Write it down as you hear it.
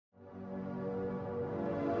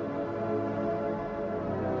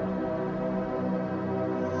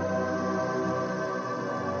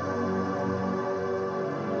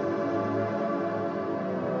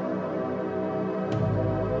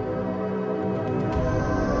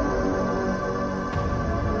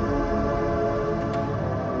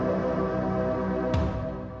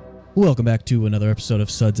Welcome back to another episode of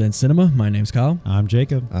Suds and Cinema. My name's Kyle. I'm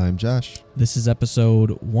Jacob. I'm Josh. This is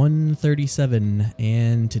episode 137,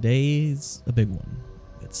 and today's a big one.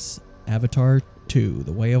 It's Avatar 2,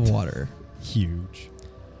 The Way of Water. Huge.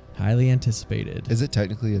 Highly anticipated. Is it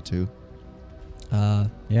technically a 2?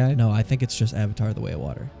 Yeah. No, I think it's just Avatar, The Way of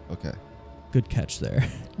Water. Okay. Good catch there.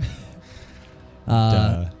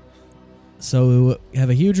 Duh. So we have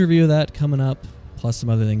a huge review of that coming up, plus some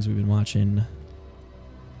other things we've been watching.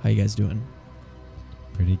 How you guys doing?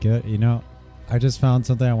 Pretty good. You know, I just found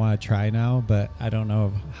something I want to try now, but I don't know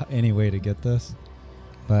of any way to get this.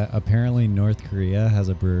 But apparently North Korea has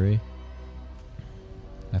a brewery.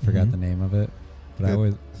 I forgot the name of it, but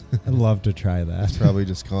I'd love to try that. It's probably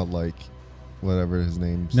just called like whatever his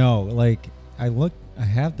name's. No, like I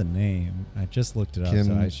have the name. I just looked it up. Kim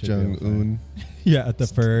so I should be able to find Jong-un. it. Yeah, at the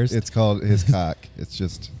first. It's called his cock. It's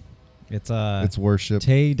just It's it's worship,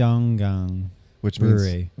 Taedonggang which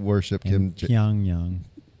brewery means worship in Kim. Pyongyang.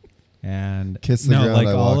 And Kiss the ground like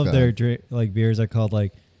I all walk of their on. like beers are called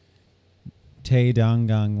like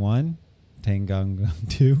Taedonggang 1, Taedonggang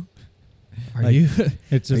 2. Are Like, you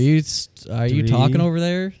It's are just you are you 3, talking over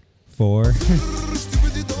there? 4.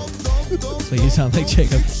 So you sound like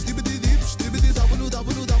Jacob.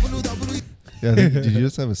 Yeah, did you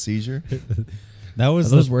just have a seizure? That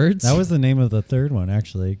was Are those words? That was the name of the third one,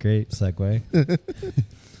 actually. Great segue.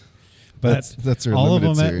 But that's their all of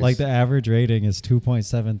limited them, series. like the average rating is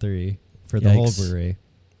 2.73 for the whole Yikes. brewery.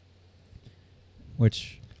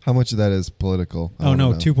 Which, How much of that is political? I oh no,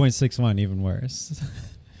 wanna know. 2.61, even worse.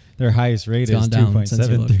 Their highest rate It's is gone down since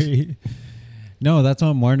you looked. 2.73. No, that's what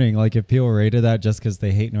I'm wondering. Like, if people rated that just because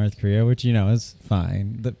they hate North Korea, which, you know, is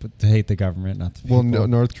fine. But to hate the government, not the people. Well, no,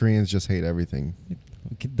 North Koreans just hate everything.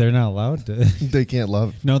 They're not allowed to. They can't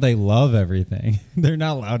love. No, they love everything. They're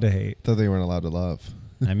not allowed to hate. Thought they weren't allowed to love.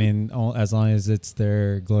 I mean, as long as it's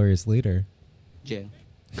their glorious leader. Jail.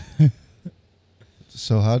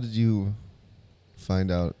 So how did you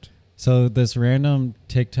find out? So this random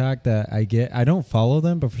TikTok that I get, I don't follow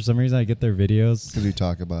them, but for some reason I get their videos, Because we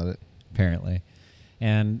talk about it. apparently.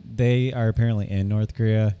 And they are apparently in North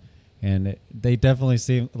Korea. And they definitely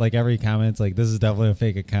seem like every comment's like, this is definitely a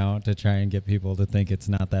fake account to try and get people to think it's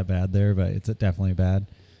not that bad there, but it's definitely bad.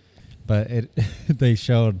 But they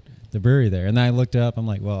showed the brewery there. And then I looked it up. I'm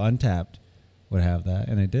like, well, Untapped would have that.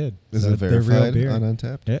 And it did. Is So it they're real verified beer. on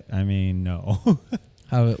Untapped? I mean, no.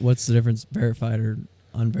 What's the difference, verified or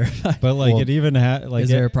unverified? But like Well, it even had like Is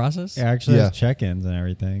there a process? it actually Yeah. has check-ins and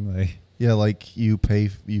everything. Like Yeah, like you pay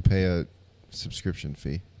a subscription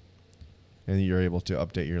fee, and you're able to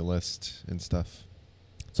update your list and stuff.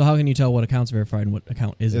 So how can you tell what account's verified and what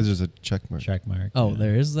account isn't? There's a check mark. check mark. Oh, yeah.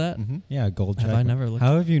 there is that? Mm-hmm. Yeah, gold Have check I mark. never looked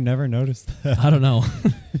How at- have you never noticed that? I don't know.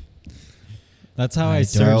 That's how I I, don't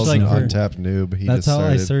search Charles like an for, Untapped noob. He that's just how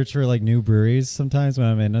I started. search for like new breweries sometimes when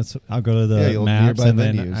I'm in. I'll go to Yeah, the you'll maps nearby and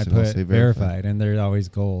then menus I and it'll put say verified. verified. And they're always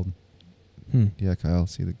gold. Yeah, Kyle,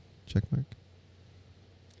 see the check mark?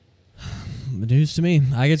 News to me.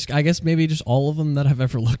 I guess maybe just all of them that I've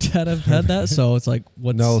ever looked at have had that. So it's like,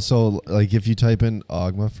 what's No, so like if you type in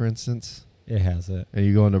Ogma, for instance, It has it. and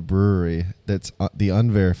you go into brewery, that's the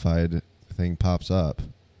unverified thing pops up,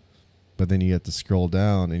 but then you have to scroll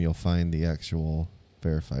down and you'll find the actual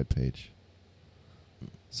verified page.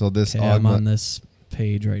 So this Okay, I'm on Ogma, this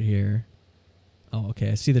page right here. Oh,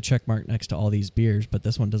 okay. I see the check mark next to all these beers, but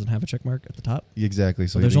this one doesn't have a check mark at the top. exactly.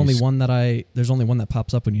 So So there's then only you one that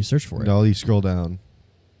pops up when you search for it. No, you scroll down.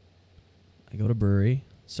 I go to brewery,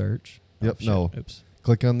 search. Yep, shit. no. Oops.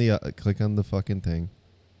 Click on the fucking thing.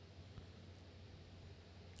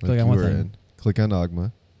 Click on you what were thing? in. Click on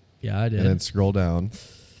Ogma, Yeah, I did. and then scroll down,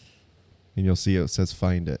 and you'll see it says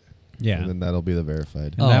find it. Yeah. And then that'll be the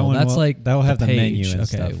verified. And that one that's will- like that will have the menu page. and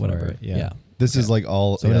okay, stuff for whatever. it, yeah. This is Okay. like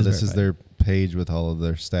all. So it yeah, is this is verified. their page with all of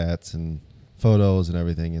their stats and photos and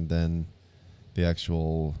everything, and then the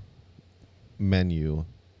actual menu.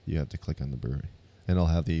 You have to click on the brewery, and it'll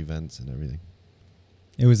have the events and everything.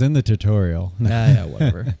 It was in the tutorial. yeah,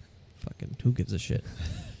 whatever. Fucking who gives a shit?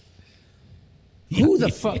 Who the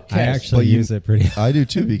fuck I cares? actually But you- use it pretty. I do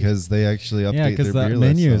too because they actually update Yeah, because their the beer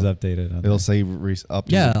menu list, is so updated. On It'll there. say up.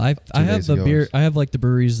 to Yeah, I 2 have days the ago. beer. I have like the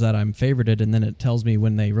breweries that I'm favorited, and then it tells me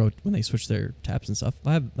when they switch their taps and stuff.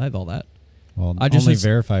 I have all that. Well, I just only was-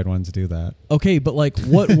 verified ones do that. Okay, but like,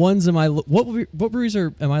 what ones am I? What breweries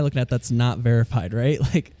am I looking at that's not verified? Right?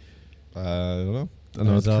 Like, I don't know. I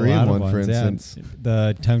know There's it's a Korean lot of one, for ones, yeah. instance.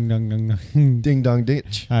 The tung dung dung dung. Ding dong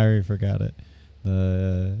ditch. I already forgot it.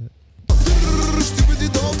 The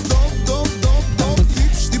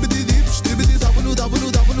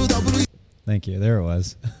thank you. There it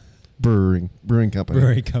was. Brewing company.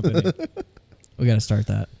 Brewery company. We got to start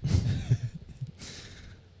that.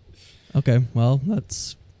 Okay, well,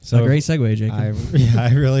 that's So a great segue, Jacob.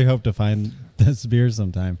 I really hope to find this beer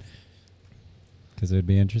sometime because it would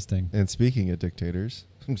be interesting. And speaking of dictators,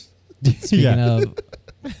 Speaking of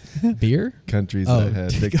beer? countries Oh,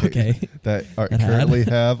 that had okay. that are That had? currently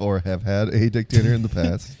have or have had a dictator in the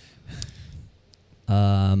past.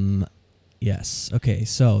 Yes. Okay,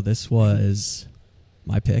 so this was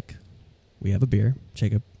my pick. We have a beer.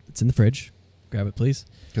 Jacob, it's in the fridge. Grab it, please.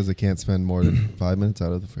 Because they can't spend more than 5 minutes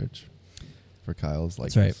out of the fridge for Kyle's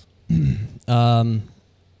like That's right.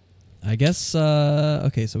 I guess,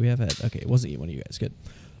 okay, so we have had, okay, it wasn't one of you guys. Good.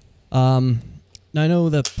 Now, I know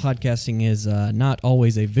that podcasting is not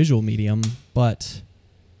always a visual medium, but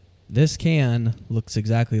this can looks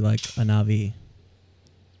exactly like a Navi.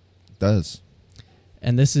 Does.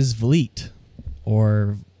 And this is Vliet,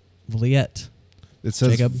 or Vliet. It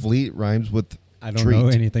says Jacob? Vliet rhymes with I don't treat. know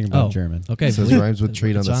anything about Oh. German. Okay, It says Vliet. rhymes with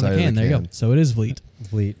treat on It's the side of the There you can. go. So it is Vliet.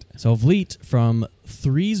 Fleet. So Vliet from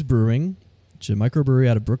Threes Brewing, which is a microbrewery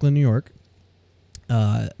out of Brooklyn, New York.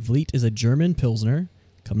 Vliet is a German Pilsner,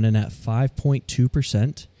 coming in at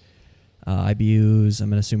 5.2%. IBUs, I'm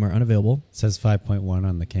going to assume, are unavailable. It says 5.1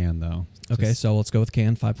 on the can though. Okay, Just- so let's go with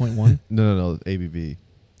can, 5.1. No, ABV.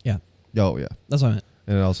 Yeah. Oh, yeah. That's what I meant.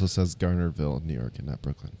 And it also says Garnerville, New York, and not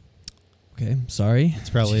Brooklyn. Okay, sorry. It's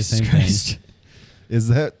probably Jesus the same Christ. Is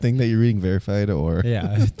that thing that you're reading verified or? thing.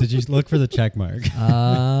 Yeah. Did you look for the check mark?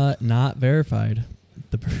 Not verified.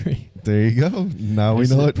 The brewery. There you go. Now we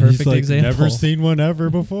Is know it it. perfect He's like, example. never seen one ever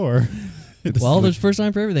before. Well, there's first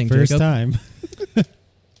time for everything, First Jacob. time.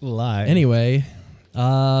 Live. Anyway,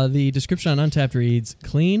 the description on Untapped reads,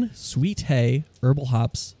 clean, sweet hay, herbal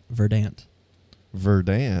hops, verdant.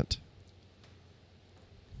 Verdant.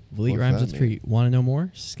 Vliet What's rhymes that with mean? treat. Want to know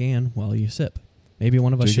more? Scan while you sip. Maybe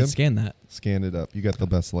one of us should Jacob? scan that. Scan it up. You got the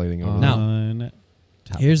best lighting over Now- there. On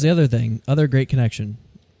top Here's of the other thing. Other great connection.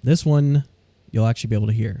 This one you'll actually be able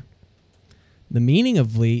to hear. The meaning of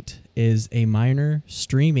Vliet is a minor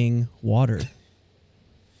streaming water.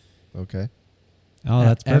 Okay. it. Oh,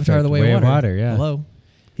 that's perfect. Avatar: The Way of Water. Yeah. Hello.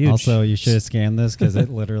 Huge. Also, you should have scanned this because it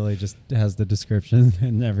literally just has the description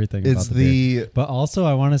and everything. It's about the beer. the But also,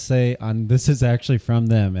 I want to say on this is actually from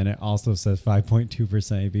them, and it also says 5.2%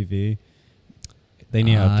 ABV. They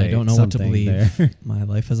need to update I don't know what to something believe. there. My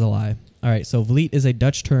life is a lie. All right, so Vliet is a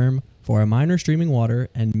Dutch term for a minor streaming water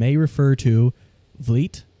and may refer to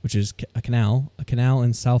Vliet, which is a canal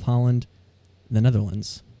in South Holland, the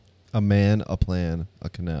Netherlands. a man, a plan, a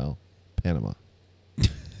canal, Panama.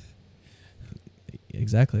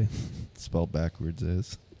 Exactly. Spelled backwards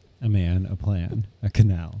is. A man, a plan, a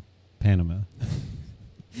canal, Panama.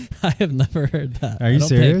 I have never heard that. Are you I don't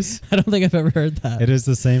serious? Think, I don't think I've ever heard that. It is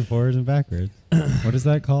the same forwards and backwards. What is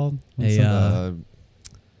that called? What's A, that?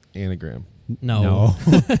 Anagram. No.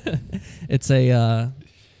 It's a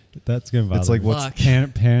That's gonna bother It's like me. what's Fuck.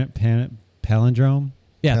 Palindrome?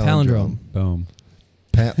 palindrome. Boom.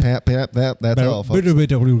 That's all, folks.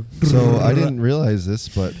 So I didn't realize this,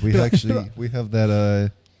 but we have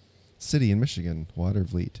that city in Michigan,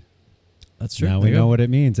 Watervliet. That's true. Now There we you know go. what it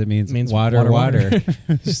means. It means, Means water.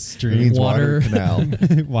 It Stream. means water Water.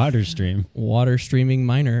 canal. Water stream. Water streaming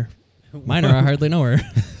minor. Minor, I hardly know her.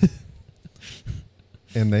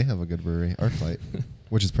 And they have a good brewery, Arclight,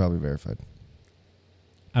 which is probably verified.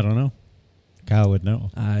 I don't know. Kyle would know.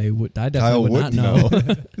 I definitely Kyle would not know.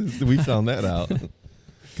 We found that out.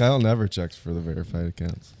 Kyle never checks for the verified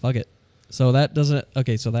accounts. Fuck it. So that doesn't.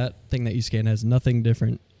 Okay, so that thing that you scan has nothing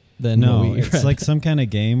different than No, what we it's read. like some kind of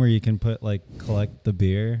game where you can put collect the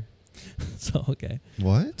beer. So okay,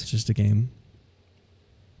 What? it's just a game.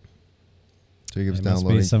 Jacob's It must be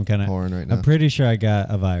downloading some kind of. porn right now. I'm pretty sure I got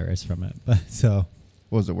a virus from it, but so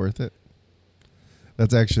Was it worth it?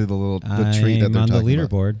 That's actually the treat that I'm they're on the talking about.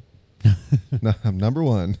 leaderboard. No, I'm number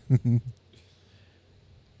one.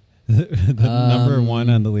 the number one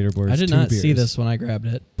on the leaderboard. I is did 2 not see beers. this when I grabbed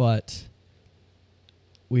it, but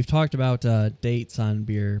we've talked about dates on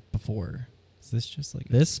beer before. Is this just like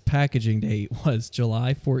This packaging date was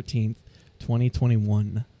July 14th,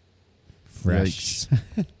 2021. fresh?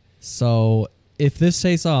 So if this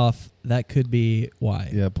tastes off, that could be why.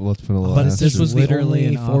 Yeah, but let's put a little. But it's This just was the literally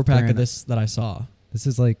only an 4-pack off-brand- of this that I saw. This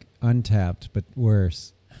is like Untapped, but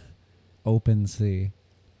worse. Open Sea.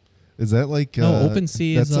 Is that like? No,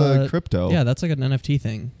 OpenSea that's is a crypto. Yeah, that's like an NFT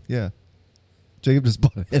thing. Yeah. Jacob just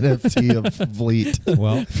bought an NFT of Vliet.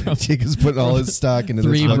 Well, Jacob's putting all his stock into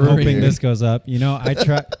Three this. I'm fucking breweries. hoping beer. this goes up. You know,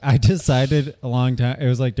 I decided a long time. It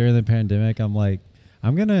was like during the pandemic. I'm like,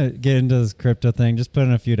 I'm gonna get into this crypto thing. Just put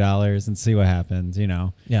in a few dollars and see what happens.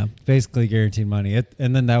 Yeah. Basically guaranteed money.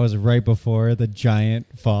 And then that was right before the giant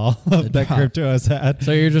fall of that drop. crypto has had.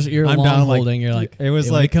 So you're I'm long down like- holding. You're like, it was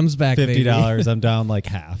when like comes back, baby. $50. I'm down like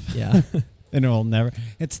half. Yeah. And it will never.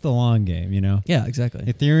 It's the long game, Yeah, exactly.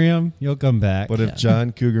 Ethereum, you'll come back. But if Yeah.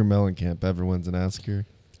 John Cougar Mellencamp ever wins an Oscar,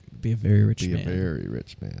 Be a very rich be man. a very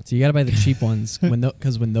rich man. So you got to buy the cheap ones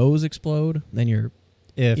because when those explode, then you're,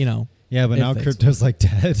 if yeah, but if now they crypto's like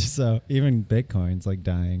dead, so even Bitcoin's like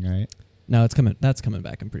dying, right? no, it's coming. That's coming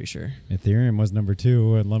back. I'm pretty sure. Ethereum was number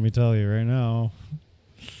 2, and let me tell you right now.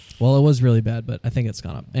 Well, it was really bad, but I think it's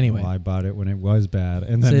gone up. Anyway, Well, I bought it when it was bad,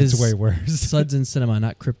 and then This it's way is worse. Suds in cinema,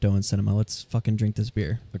 not crypto in cinema. Let's fucking drink this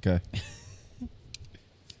beer. Okay.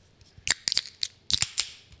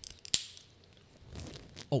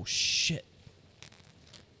 Oh shit!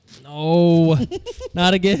 No,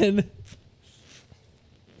 not again.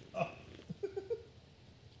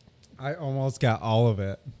 I almost got all of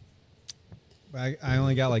it. I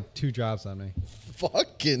only got like 2 drops on me.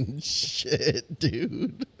 Fucking shit,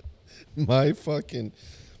 dude. My fucking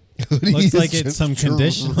hoodie Looks is like it's just some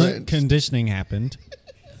drenched. conditioning happened.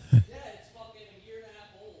 Yeah, it's fucking a year and a half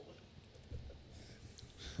old.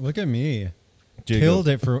 Look at me. Jacob, Killed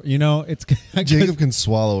it for it's Jacob can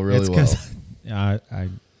swallow really well. I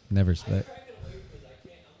never spit.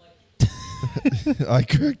 I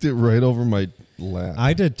cracked it right over my lap.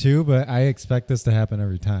 I did too, but I expect this to happen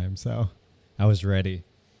every time, so I was ready.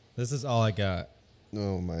 This is all I got.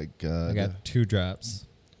 Oh my god. I got 2 drops.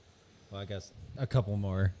 Well, I guess a couple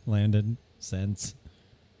more landed since.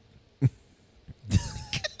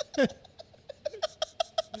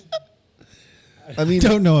 I mean,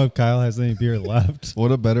 Don't know if Kyle has any beer left.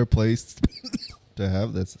 what a better place to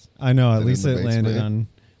have this. I know. At in least the it landed basement. on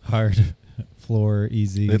hard floor,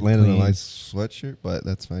 easy. It landed on a clean. nice sweatshirt, but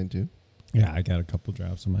that's fine too. Yeah, I got a couple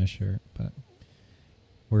drops on my shirt, but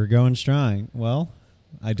we're going strong. Well,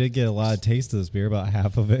 I did get a lot of taste of this beer. About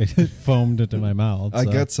half of it foamed into my mouth. I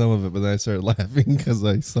so- got some of it, but then I started laughing because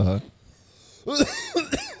I saw.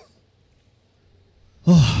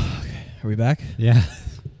 Are we back? Yeah.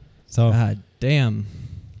 So, God damn.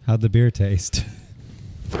 how'd the beer taste?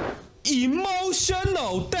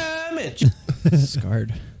 Emotional damage.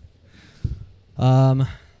 Scarred.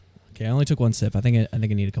 Okay, I only took 1 sip. I think I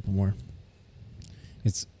need a couple more.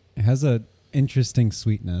 It has a interesting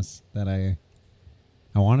sweetness that I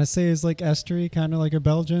want to say is like estery, kind of like a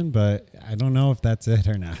Belgian, but I don't know if that's it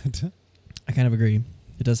or not. I kind of agree.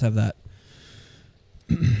 It does have that.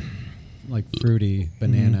 Like fruity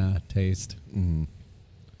banana taste. Mm.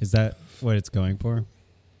 Is that what it's going for?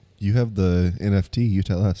 You have the NFT. You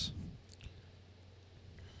tell us.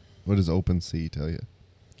 What does OpenSea tell you?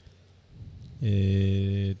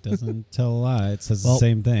 It doesn't tell a lot. It says Well, the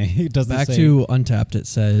same thing. It doesn't Back say. to Untapped, it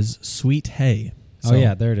says sweet hay. Oh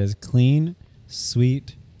yeah, there it is. Clean,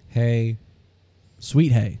 sweet, hay,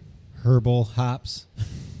 Sweet hay. herbal hops,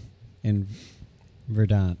 and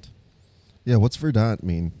verdant. Yeah, what's Verdant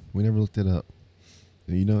mean? We never looked it up.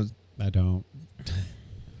 You know, I don't.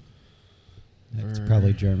 It's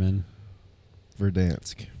probably German.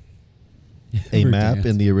 Verdansk. A map Verdansk.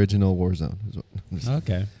 in the original Warzone. Is what,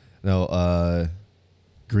 Okay. no,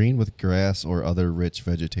 green with grass or other rich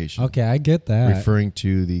vegetation. Okay, I get that. Referring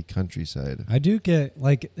to the countryside. I do get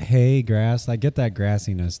like hay, grass. I get that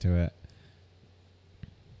grassiness to it.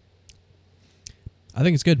 I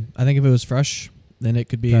think it's good. I think if it was fresh, then it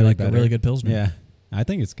could be Probably like better. a really good Pilsner. Yeah, I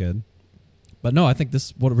think it's good. But no, I think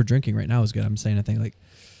what we're drinking right now is good. I'm saying I think like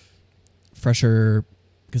fresher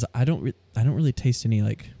because I don't really taste any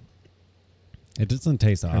like It doesn't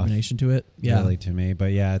taste off carbonation to it. Yeah. really to me,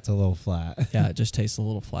 but yeah, it's a little flat. Yeah, it just tastes a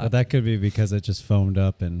little flat. But that could be because it just foamed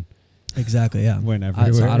up and exactly, yeah. went So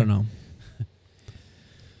everywhere. I don't know.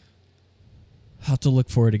 I'll have to look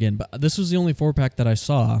for it again. But this was the only 4-pack that I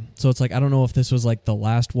saw. So it's like I don't know if this was like the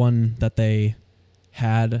last one that they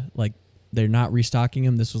had, like they're not restocking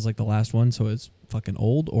them. This was like the last one, so it's fucking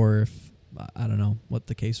old, or if I don't know what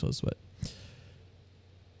the case was, but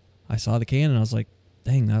I saw the can and I was like,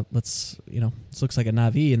 dang, this looks like a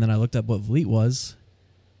Navi. And then I looked up what Vliet was.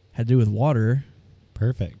 Had to do with water.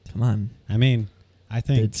 Perfect. Come on. I mean, I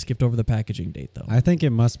think It skipped over the packaging date though. I think it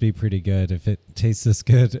must be pretty good if it tastes this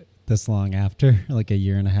good this long after, like a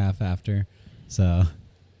year and a half after. So,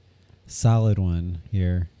 solid one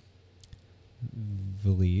here.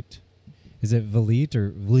 Vliet. Is it Vliet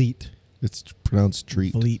or Vliet? It's pronounced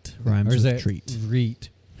treat. Vliet rhymes Or is with it treat. Vliet?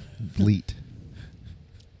 Vliet.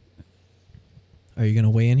 Are you gonna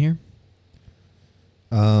weigh in here?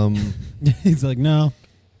 He's like, no.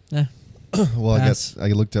 Well, Pass. I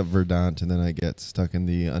looked up Verdant and then I get stuck in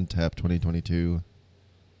the Untapped 2022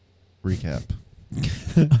 recap.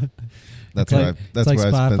 It's That's where like, That's it's like where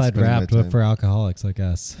I've been Spotify spending my Wrapped, but time. for alcoholics like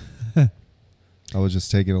us. I was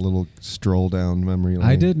just taking a little stroll down memory lane.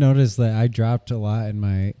 I did notice that I dropped a lot in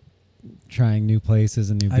my trying new places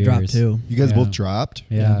and new beers. I dropped too. You guys Yeah. both dropped?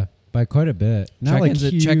 Yeah, Yeah. by quite a bit. Not like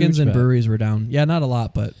huge, check-ins and but breweries were down. Yeah, not a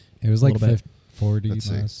lot, but It was a like little bit. 40 Let's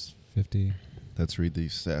see. plus 50. Let's read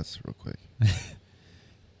these stats real quick.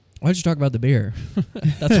 why'd you talk about the beer?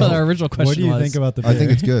 That's what our original question was. What do you think about the beer? I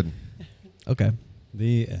think it's good. Okay.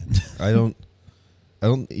 the end. I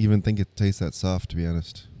don't even think it tastes that soft, to be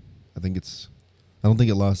honest. I don't think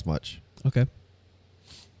it lost much. Okay.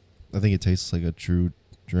 I think it tastes like a true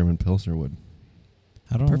German Pilsner would.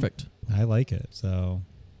 I don't. Perfect. I like it. So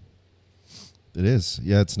It is.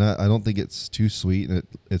 Yeah, it's not. I don't think it's too sweet, and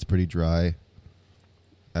it's pretty dry.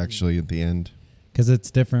 Actually, at the end. because it's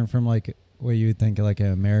different from like what you would think of like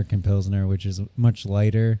an American Pilsner, which is much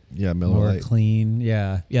lighter, Yeah, Miller more Lite. clean.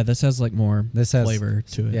 Yeah. Yeah, this has like more This has flavor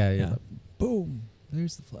to it. Yeah. Boom.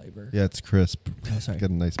 There's the flavor. Yeah, it's crisp. Oh, sorry.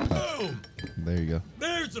 Got a nice pop. There you go.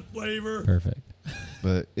 There's the flavor. Perfect.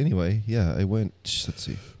 But anyway, yeah, I went. Let's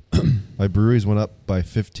see. My breweries went up by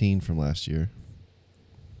 15 from last year.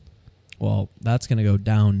 Well, that's gonna go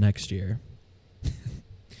down next year.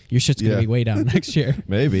 Your shit's gonna Yeah. be way down next year.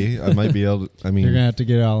 Maybe I might be able to. I mean, You're gonna have to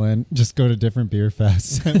get it all in. Just go to different beer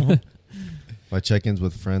fests. my check-ins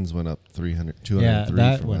with friends went up 203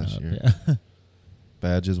 that from went last up. year. Yeah.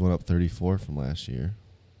 Badges went up 34 from last year.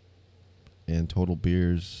 And total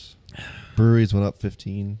breweries went up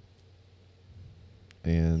 15.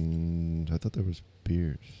 And I thought there was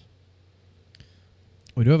beers.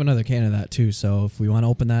 We do have another can of that too, so if we want to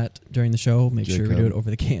open that during the show, make sure we do Jacob. it over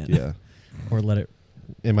the can. Yeah. Or let it.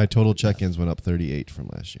 And my total check-ins went up 38 from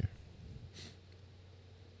last year.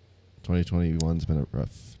 2021's been a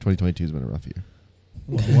rough. 2022's been a rough year.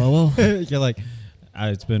 Well. You're like,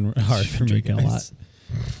 it's been hard for me. Drinking a lot.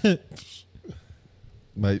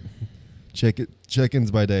 My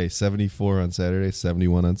check-ins by day: 74 on Saturday,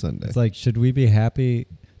 71 on Sunday. It's like, should we be happy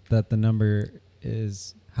that the number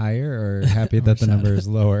is higher or happy that the sad. number is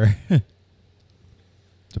lower?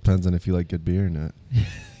 Depends on if you like good beer or not.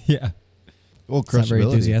 Yeah. Well, It's not very crushability.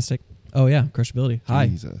 enthusiastic. Oh yeah, crushability. Hi.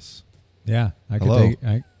 Jesus. Yeah. I could Hello.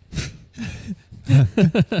 take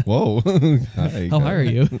Whoa. Hi. How high are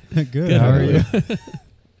you? good. Good, How how are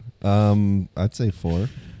are you? I'd say 4.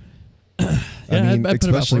 Yeah, I mean, I'd put it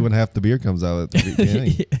about especially 4. when half the beer comes out at the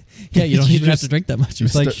beginning. Yeah, you don't You even have just- to drink that much.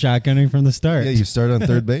 It's like shotgunning from the start. Yeah, you start on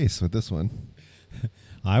third base with this one.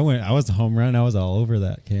 I was a home run. I was all over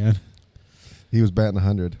that can. He was batting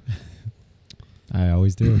 100. I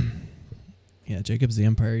always do. Yeah, Jacob's the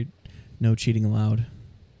umpire. No cheating allowed.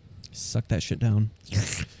 Suck that shit down.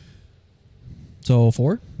 So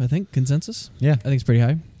 4, I think, consensus. Yeah. I think it's pretty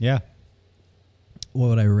high. Yeah. What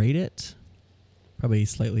would I rate it? Probably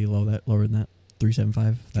slightly lower than that.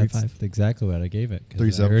 3.75, That's 3.5. exactly what I gave it. 'cause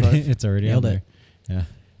 3.75? It's already Nailed on it. there. Yeah.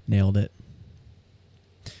 Nailed it.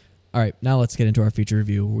 All right, now let's get into our feature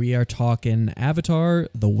review. We are talking Avatar: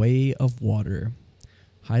 The Way of Water.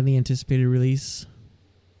 Highly anticipated release.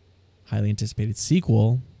 Highly anticipated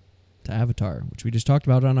sequel to Avatar, which we just talked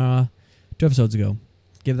about on 2 episodes ago.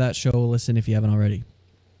 Give that show a listen if you haven't already.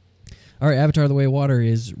 All right, Avatar: The Way of Water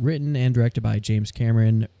is written and directed by James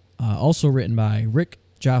Cameron. Also written by Rick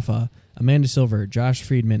Jaffa, Amanda Silver, Josh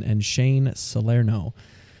Friedman, and Shane Salerno.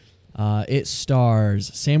 It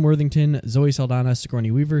stars Sam Worthington, Zoe Saldana,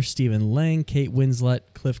 Sigourney Weaver, Stephen Lang, Kate Winslet,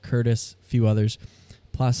 Cliff Curtis, a few others.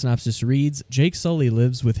 Plot synopsis reads, Jake Sully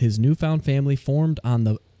lives with his newfound family formed on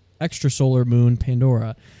the extrasolar moon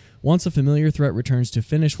Pandora. Once a familiar threat returns to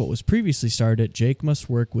finish what was previously started, Jake must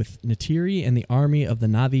work with Neytiri and the army of the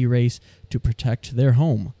Na'vi race to protect their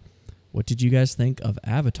home. What did you guys think of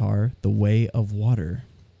Avatar: The Way of Water?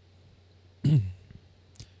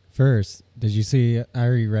 First, did you see? I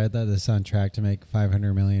already read that it's on track to make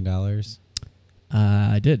 $500 million.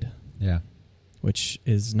 I did, Yeah. which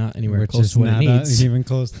is not anywhere Which close is to what it not needs. even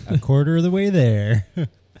close. A quarter of the way there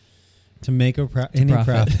to make any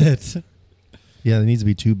profit. Yeah, there needs to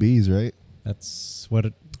be 2 Bs, right? That's what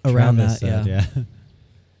Around Travis that, said, yeah.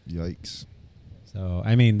 Yikes. So,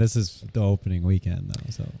 I mean, this is the opening weekend, though.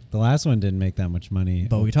 So, the last one didn't make that much money.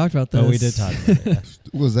 But we talked about this. But we did talk about it.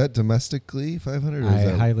 Yeah. Was that domestically 500 or I is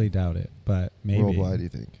that highly doubt it, but maybe. worldwide, do you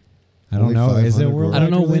think? I don't Only know. Is it 500 worldwide? I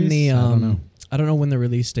don't know when the release? I don't know. I don't know when the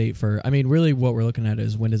release date for. I mean, really, what we're looking at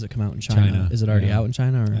is when does it come out in China? China, Is it already yeah. out in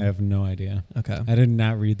China? Or? I have no idea. Okay. I did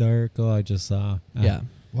not read the article. I just saw. Yeah.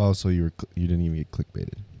 Wow, so you didn't even get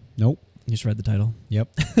clickbaited. Nope. You just read the title. Yep.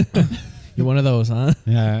 You're one of those, huh?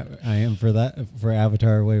 Yeah, I am for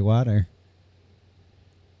Avatar: Way Water.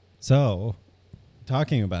 So,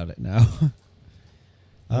 talking about it now.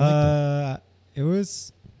 It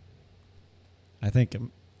was, I think,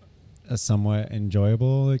 a somewhat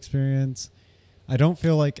enjoyable experience. I don't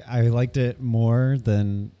feel like I liked it more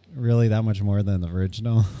than really that much more than the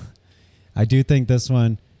original. I do think this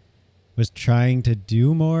one was trying to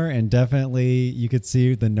do more, and definitely you could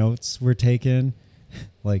see the notes were taken.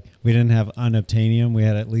 Like, we didn't have unobtainium. We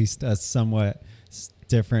had at least a somewhat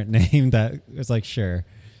different name that was like, sure,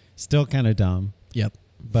 still kind of dumb. Yep.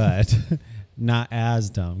 But not as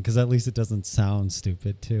dumb, because at least it doesn't sound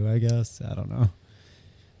stupid too, I guess. I don't know.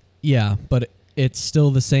 Yeah, but it's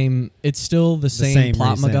still the same. It's still the same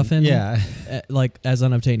plot reason. MacGuffin. Yeah. Like as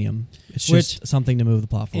unobtainium. It's just something to move the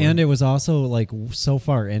plot forward. And it was also like so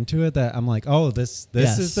far into it that I'm like, oh, this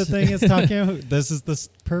Yes. is the thing it's talking about. This is the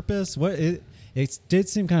purpose. What it did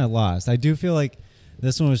seem kind of lost. I do feel like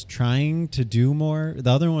this one was trying to do more.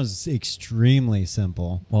 The other one was extremely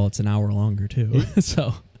simple. Well, it's an hour longer too.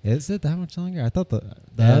 So Is it that much longer? I thought the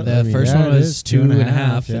first one it was is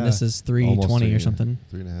 2.5, yeah. and this is Almost 3:20 three, or something.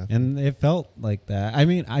 3.5. And it felt like that. I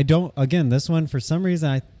mean, I don't. Again, this one for some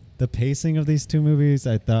reason, the pacing of these two movies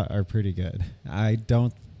I thought are pretty good. I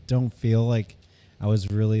don't feel like I was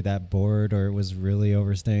really that bored or it was really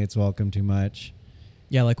overstaying its welcome too much.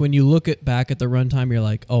 Yeah, like when you look back at the runtime, you're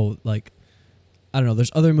like, oh, like I don't know.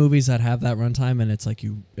 There's other movies that have that runtime, and it's like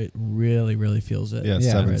it really, really feels it. Yeah,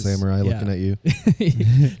 Yeah. Seven Whereas- Samurai yeah. looking at you.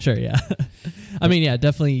 Sure, yeah. I mean, yeah,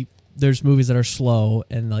 definitely. There's movies that are slow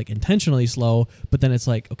and like intentionally slow, but then it's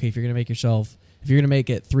like, okay, if you're gonna make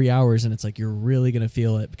it 3 hours, and it's like you're really gonna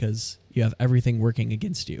feel it because you have everything working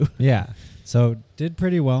against you. Yeah. So did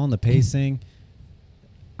pretty well in the pacing.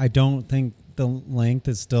 I don't think the length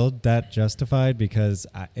is still that justified because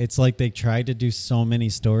it's like they tried to do so many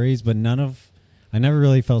stories, but I never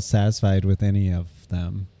really felt satisfied with any of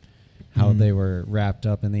them, how Mhm. they were wrapped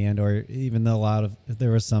up in the end, or even though there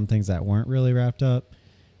were some things that weren't really wrapped up,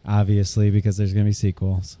 obviously, because there's going to be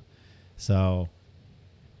sequels. So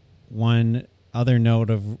one other note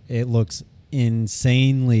of it looks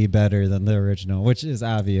insanely better than the original, which is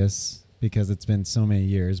obvious because it's been so many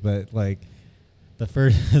years, but like the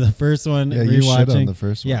first one Yeah, you shit on rewatching, the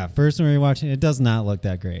first one. yeah, first one rewatching, it does not look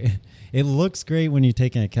that great. It looks great when you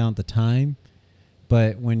take into account the time,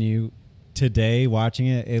 but when you today watching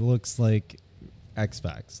it, it looks like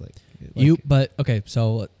X-Facts. But okay,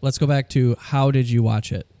 so let's go back to how did you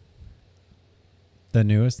watch it? The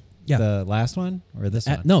newest, Yeah. the last one or this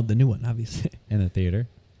one No, the new one, obviously. in the theater.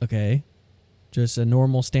 Okay, just a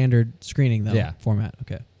normal standard screening though. Yeah. Format.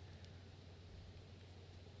 Okay.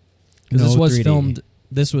 Because No this was 3D. filmed.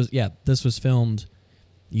 This was filmed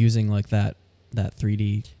using like that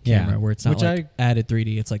 3D camera Yeah, where it's not which like added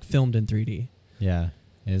 3D. It's like filmed in 3D. Yeah,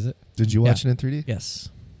 is it? Did you Yeah. watch it in 3D? Yes.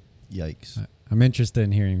 Yikes. I'm interested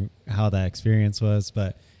in hearing how that experience was,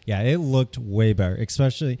 but yeah, it looked way better.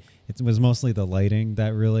 Especially, it was mostly the lighting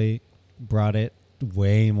that really brought it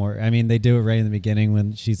way more. I mean, they do it right in the beginning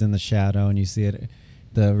when she's in the shadow and you see it,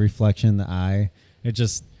 the reflection in the eye. It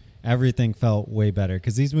just, everything felt way better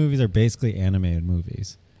because these movies are basically animated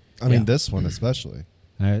movies. I mean, Yeah. this one especially.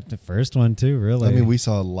 The first one too, really. I mean, we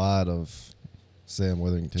saw a lot of Sam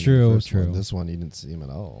Worthington. in True, the first one. true. This one, you didn't see him at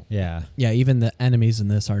all. Yeah. Yeah. Even the enemies in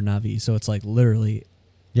this are Navi, so it's like literally,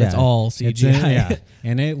 Yeah. it's all It's CGI. yeah.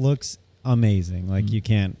 And it looks amazing. Like Mhm. you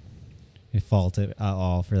can't fault it at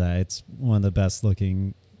all for that. It's one of the best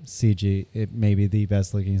looking CG. It may be the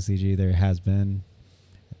best looking CG there has been.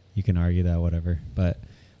 You can argue that, whatever. But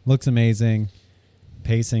looks amazing.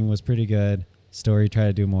 Pacing was pretty good. Story tried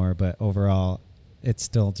to do more, but overall, it's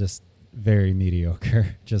still just very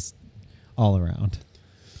mediocre. Just all around.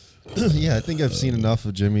 Yeah, I think I've seen enough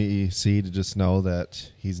of Jimmy C to just know that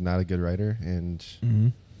he's not a good writer, and Mm-hmm.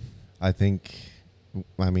 I think,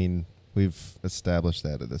 I mean, we've established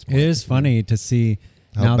that at this It point. is funny to see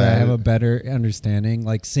How now that I bad have it- a better understanding,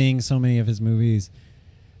 like seeing so many of his movies,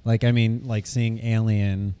 like seeing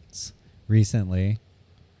Aliens recently.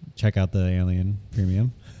 Check out the Alien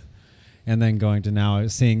Premium, and then going to now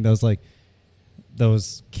seeing those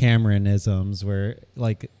Cameronisms where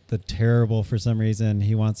like the terrible for some reason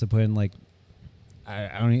he wants to put in like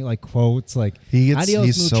I don't know, like quotes like He gets, adios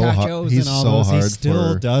he's so muchachos he's and all so those. hard He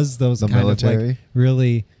still for does those the kind of military. like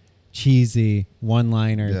really cheesy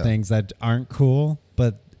one-liner Yeah. things that aren't cool,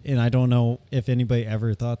 and I don't know if anybody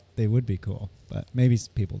ever thought they would be cool, but maybe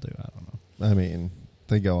people do. I don't know. I mean,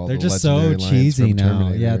 think of all They're the just so legendary lines cheesy from now.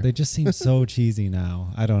 Terminator. Yeah, they just seem so cheesy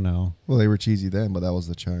now. I don't know. Well, they were cheesy then, but that was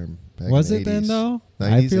the charm. Back Was in it the then 80s. though?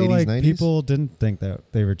 90s, I feel 80s, like 90s? people didn't think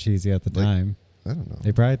that they were cheesy at the Like- time. I don't know.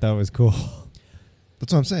 They probably thought it was cool.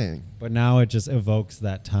 That's what I'm saying. But now it just evokes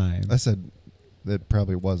that time. I said that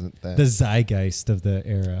probably wasn't that. The zeitgeist of the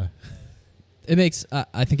era. It makes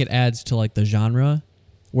I think it adds to like the genre,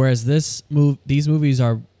 whereas these movies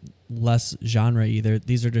are less genre either.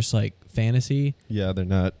 These are just like fantasy, yeah, they're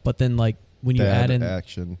not but then like when you bad add in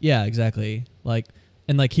action. yeah, exactly, like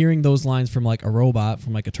and like hearing those lines from like a robot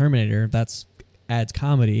from like a Terminator, that's adds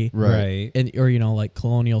comedy. Right. And or like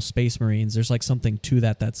colonial space marines, there's like something to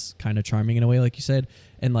that's kind of charming in a way, like you said,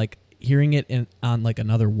 and like hearing it on like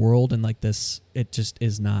another world and like this, it just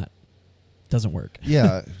doesn't work.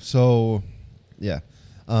 Yeah. So, yeah.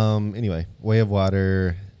 Anyway, Way of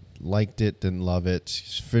Water, liked it, didn't love it.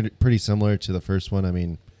 It's pretty similar to the first one. I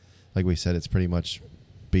mean, like we said, it's pretty much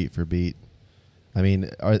beat for beat. I mean,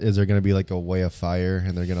 is there going to be like a Way of Fire,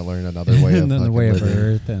 and they're going to learn another way of and then the fucking Way of living?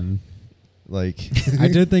 Earth, and Like I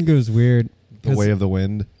did think it was weird. the Way of the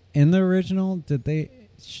Wind. In the original, did they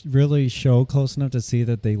really show close enough to see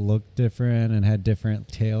that they looked different and had different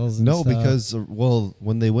tails? And No, stuff? because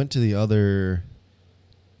when they went to the other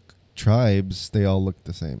tribes, they all looked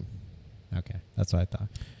the same. Okay, that's what I thought.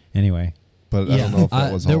 Anyway, But I don't know if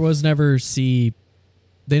that was there all was never sea.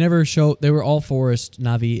 They never showed. They were all forest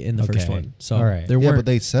Navi in the first Okay. one. So All right. there yeah, weren't. but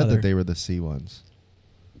they said other- that they were the sea ones.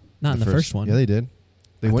 not in the first one. Yeah, they did.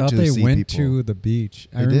 They I went thought to they the sea went people. to the beach.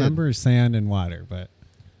 I They did. remember sand and water, but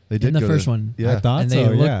They did in the go first to, one. Yeah, I thought and they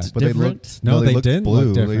so. looked Yeah, but they different. looked No, they looked didn't blue,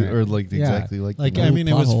 look different. or like Yeah. exactly like like the I Little mean,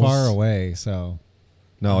 it was plot far holes. away. So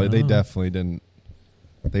no, they Oh. definitely didn't.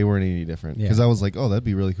 They weren't any different because Yeah. I was like, oh, that'd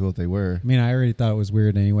be really cool if they were. I mean, I already thought it was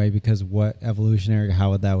weird anyway because what evolutionary?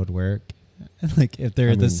 How would that would work? Like if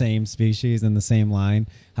they're I the mean- same species in the same line,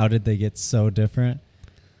 how did they get so different?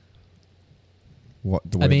 What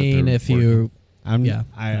the way I that mean, they're if working. you Yeah.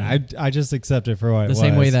 Yeah. I just accept it for what the it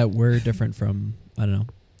same way was. that we're different from, I don't know.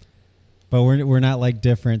 But we're not like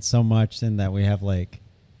different so much in that we have like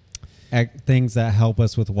things that help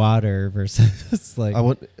us with water versus like. I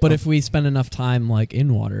would, But if we spend enough time like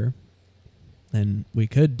in water, then we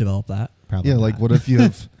could develop that. probably yeah, like not. what if you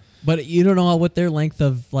have? But you don't know what their length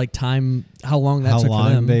of like time, how long that how took for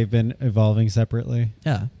long them. they've been evolving separately.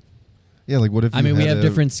 Yeah, Yeah, like what if? I mean, we had have a-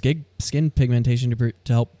 different skin pigmentation to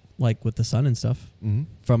help like with the sun and stuff Mhm.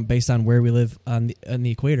 from based on where we live on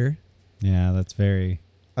the equator. Yeah, that's very.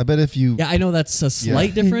 I bet if you. Yeah, I know that's a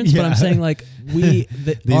slight Yeah. difference, but I'm Yeah. saying like we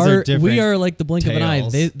are different we are like the blink of an eye.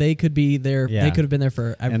 tales. They could be there. Yeah. They could have been there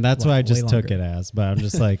for. And that's why I way just took longer. it as. But I'm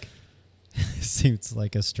just like, it seems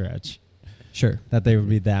like a stretch Sure. that they would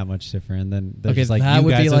be that much different. And then they're Okay, just like, that you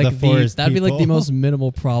would guys be are like the forest that'd be like the people. most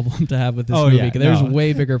minimal problem to have with this Oh, movie. yeah, 'Cause there's no.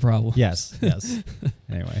 way bigger problems. Yes, yes.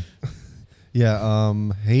 Anyway, Yeah,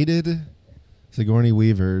 hated Sigourney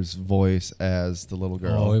Weaver's voice as the little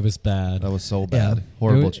girl. oh, it was bad. That was so Yeah. bad.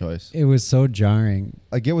 Horrible It- choice. It was so jarring.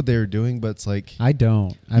 I get what they were doing, but it's like I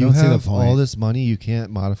don't. I you don't see the have point. all this money, you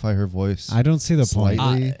can't modify her voice. I don't see the point.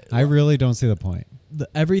 slightly. I really don't see the point.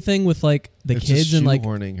 Everything with like the It's kids just and like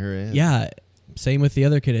shoehorning her in. yeah, same with the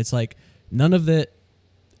other kid. It's like none of it.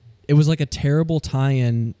 It was like a terrible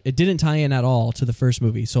tie-in. It didn't tie in at all to the first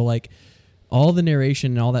movie. So like all the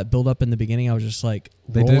narration and all that build up in the beginning, I was just like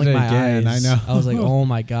They did rolling it my again, eyes. I know. I was like, oh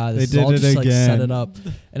my god, this They is all did it just like set again. it up,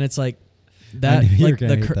 and it's like that. knew you were Like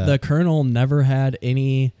gonna hate that. the colonel never had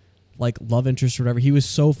any like love interest or whatever. He was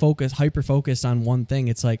so focused, hyper focused on one thing.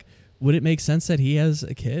 It's like, would it make sense that he has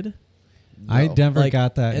a kid? I No. never Like,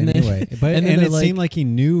 got that and then- anyway. But and then and they're it like- seemed like he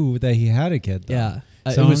knew that he had a kid. Though. Yeah,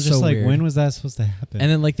 So it was I'm just so like, weird. when was that supposed to happen? And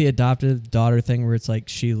then like the adopted daughter thing where it's like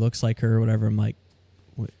she looks like her or whatever. I'm like,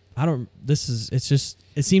 I don't. This is. It's just.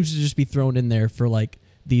 It seems to just be thrown in there for like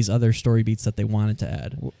these other story beats that they wanted to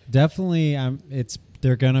add. Definitely,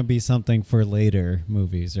 they're gonna be something for later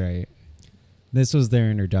movies, right? This was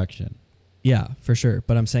their introduction. Yeah, for sure.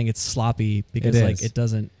 But I'm saying it's sloppy because It like is. it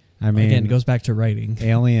doesn't. I mean, Again, it goes back to writing.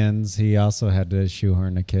 Aliens. He also had to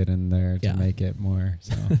shoehorn a kid in there to Yeah. make it more.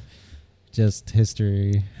 So, just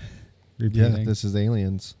history Yeah, repeating. this is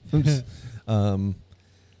Aliens.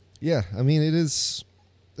 Yeah, I mean it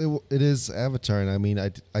is Avatar, and I mean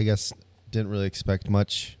I guess didn't really expect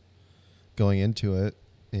much going into it,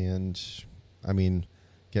 and I mean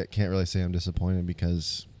can't really say I'm disappointed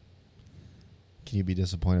because can you be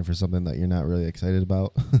disappointed for something that you're not really excited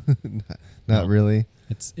about? not No. really.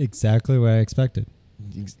 It's exactly what I expected.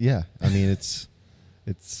 Yeah, I mean it's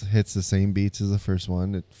hits the same beats as the first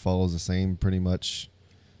one. It follows the same pretty much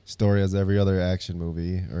story as every other action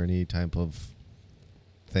movie or any type of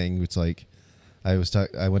thing. It's like I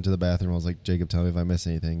went to the bathroom. I was like, Jacob, tell me if I miss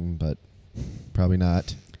anything, but probably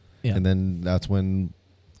not. Yeah. And then that's when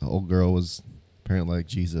the old girl was apparently like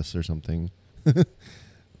Jesus or something.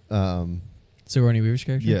 Sigourney Weaver's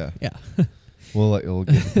character. Yeah. Yeah. We'll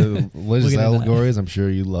get the religious We'll get into that. allegories. I'm sure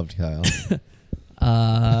you loved, Kyle.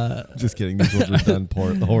 Just kidding. These ones were done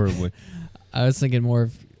horribly. I was thinking more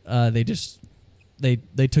of they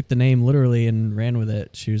took the name literally and ran with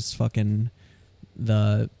it. She was the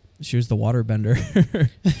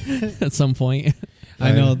waterbender at some point.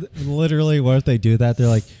 I know. Literally, what if they do that? They're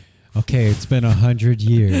like, okay, it's been 100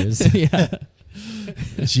 years. Yeah.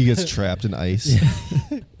 She gets trapped in ice.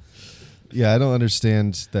 Yeah, I don't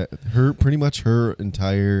understand that. Pretty much her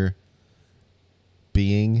entire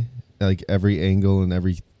being, like every angle and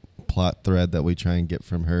every plot thread that we try and get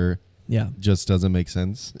from her, Yeah. just doesn't make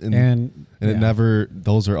sense. And it never.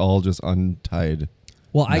 Those are all just untied.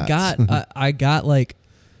 Well, knots. I got like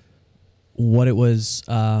what it was,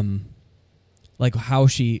 like how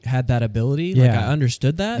she had that ability. Like Yeah. I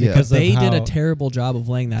understood that Yeah. because Because they of did a how- terrible job of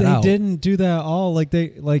laying that they out. didn't do that at all.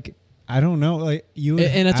 I don't know. Like you,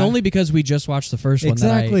 And it's only because we just watched the first one.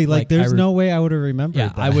 exactly. That There's no way I would have remembered. Yeah,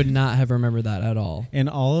 that. I would not have remembered that at all. And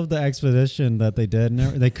all of the expedition that they did,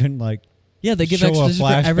 they couldn't like Yeah, they give show a exposition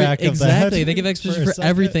for every flashback of that exactly. They give for a exposition for second.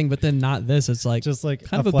 everything, but then not this. It's like just like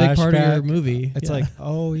kind of a big part of your flashback. movie. It's Yeah. like,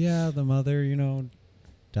 oh yeah, the mother,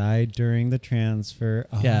 died during the transfer.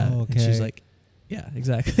 Oh, yeah, okay. and she's like, yeah,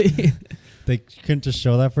 exactly. they couldn't just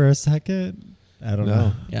show that for a second. I don't No.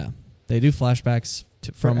 know. Yeah, they do flashbacks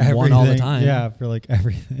For from one all the everything. time. Yeah, for like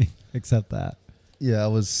everything except that. Yeah,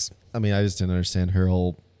 I just didn't understand her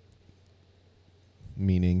whole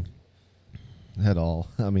meaning at all.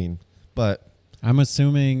 But I'm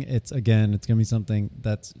assuming it's gonna be something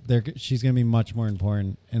that's there. She's gonna be much more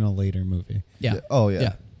important in a later movie. yeah. Oh yeah.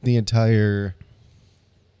 Yeah. The entire.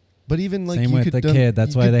 But even like Same you with could the done- kid.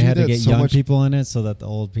 That's you why could they do had to that get so young much- people in it so that the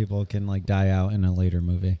old people can like die out in a later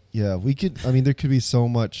movie. Yeah, we could. There could be so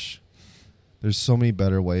much. There's so many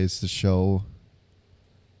better ways to show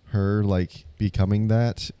her like becoming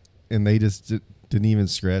that, and they just didn't even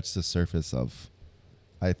scratch the surface of.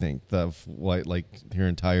 I think like her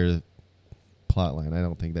entire plot line. I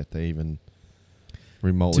don't think that they even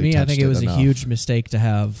remotely. To me, I think it was enough. a huge mistake to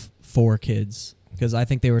have 4 kids because I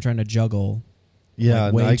think they were trying to juggle Yeah,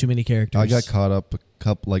 like, way and too many characters. I got caught up a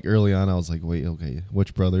couple like early on. I was like, wait, okay,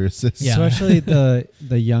 which brother is this? Yeah. Especially the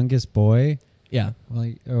youngest boy, Yeah,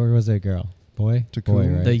 or was it a girl? Boy, Takun. boy,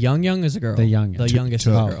 right? the young is a girl. The young. the youngest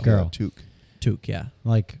Took, is a Oh, girl. girl. Took. Took, yeah.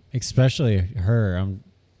 Like especially her. I'm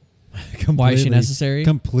Why is she completely- necessary?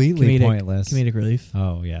 Completely pointless. Comedic relief.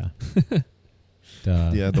 Oh yeah.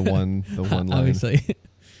 Duh. Yeah, the one line. Obviously.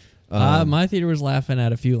 Um, My theater was laughing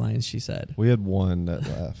at a few lines she said. we had one that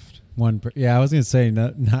laughed. I was gonna say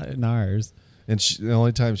not in ours. And the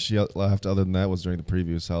only time she laughed other than that was during the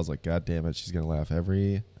preview. So I was like, God damn it, she's going to laugh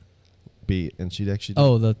every beat. And she actually did.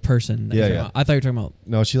 Oh, the person. that Yeah, you're talking yeah. about. I thought you were talking about.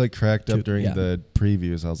 No, she like cracked up during yeah. the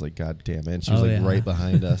previews. I was like, God damn it. And she was Oh, like yeah. right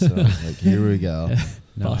behind us. And I was like, here we go.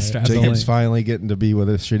 No, Well, I- straps it's only- Jacob's finally getting to be with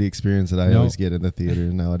a shitty experience that I Nope. always get in the theater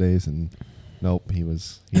nowadays. And nope, he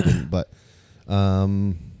didn't. But I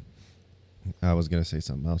was going to say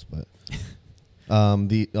something else, but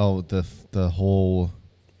the whole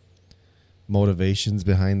motivations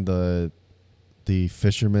behind the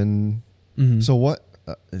fisherman. Mhm. So what?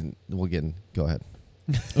 We'll go ahead.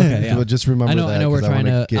 Okay, yeah. But just remember I know. that. I know. We're 'cause trying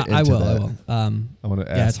wanna to. get I into will. that. I will. I want to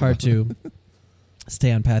ask. Yeah, it's hard about- to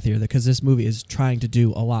stay on path here because this movie is trying to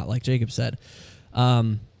do a lot, like Jacob said.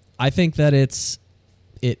 I think that it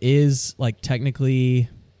is like technically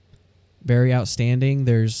very outstanding.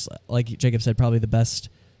 There's, like Jacob said, probably the best,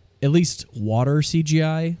 at least water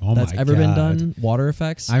CGI Oh that's my ever been God. done. Water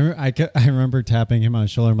effects. I remember tapping him on the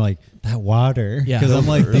shoulder. I'm like, that water. Yeah. Because I'm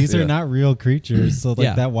like, these Yeah. are not real creatures. So like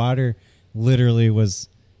Yeah. that water literally was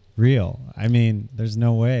real. I mean, there's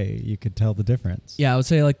no way you could tell the difference. Yeah, I would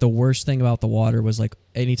say like the worst thing about the water was like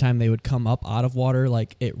anytime they would come up out of water,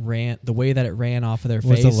 like the way that it ran off of their It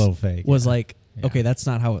was face a little fake. was yeah. like, Yeah. okay, that's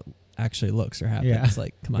not how it actually looks or happens. Yeah. It's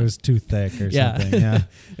like, come on. It was too thick or Yeah. something. Yeah.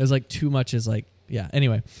 It was like too much is like, yeah.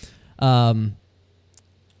 Anyway. But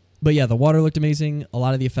yeah, the water looked amazing. A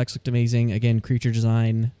lot of the effects looked amazing. Again, creature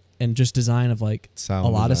design and just design of like Sound a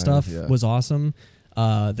lot of design, stuff yeah. was awesome.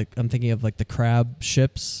 I'm thinking of like the crab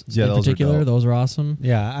ships Yeah, in those are particular. dope. Those were awesome.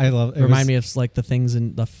 Yeah. I love it. Remind me of like the things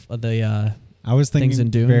in the I was things thinking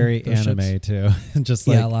in Dune, very those anime too. Just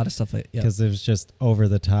yeah, a like, lot of stuff like yeah. because it was just over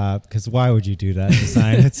the top. Because why would you do that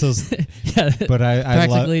design? It's so, Yeah, but I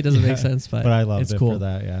practically it doesn't yeah, make sense, but I loved it's it cool. for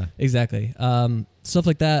that. Yeah. Exactly. Stuff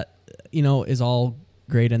like that, is all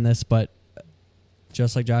great in this, but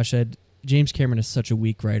just like Josh said, James Cameron is such a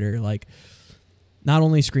weak writer. Like, not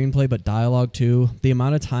only screenplay but dialogue too. The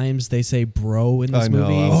amount of times they say "bro" in this I know,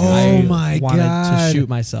 movie, I was gonna I say. Oh my wanted God. to shoot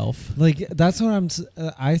myself. Like that's what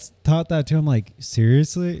I thought that too. I'm like,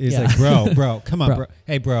 seriously? He's Yeah. like, bro, come on, Bro. bro.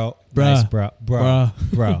 Hey, bro, Bruh. nice, bro, bro.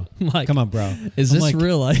 Like, Come on, bro. is I'm this like,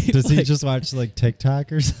 real life? Does he Like, just watch like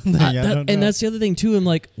TikTok or something? I don't know. and that's the other thing too. I'm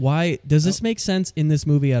like, why does this make sense in this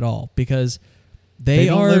movie at all? Because they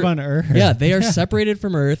don't are live on Earth. Yeah, they are separated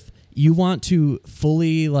from Earth. You want to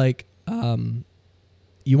fully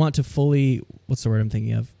what's the word I'm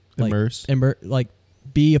thinking of? Like, Immerse. like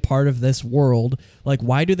be a part of this world. Like,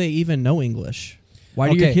 why do they even know English? Why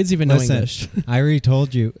do your Okay, kids even know listen, English? I already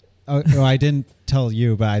told you. Oh, I didn't tell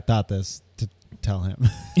you, but I thought this to tell him.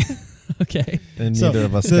 Okay. And So, neither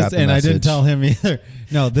of us this- got the and message. I didn't tell him either.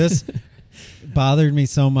 No, this bothered me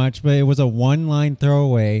so much, but it was a one-line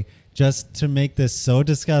throwaway just to make this so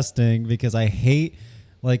disgusting because I hate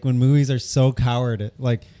like when movies are so coward.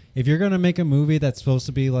 Like if you're gonna make a movie that's supposed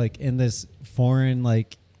to be like in this foreign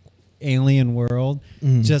like alien world,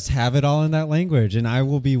 just have it all in that language, and I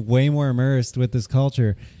will be way more immersed with this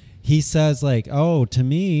culture. He says like, "Oh, to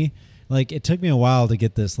me, like it took me a while to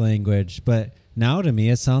get this language, but now to me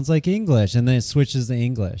it sounds like English," and then it switches to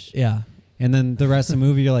English. Yeah. And then the rest of the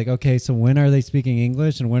movie, you're like, okay, so when are they speaking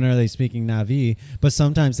English and when are they speaking Na'vi? But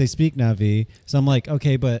sometimes they speak Na'vi. So I'm like,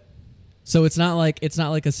 okay, but So it's not like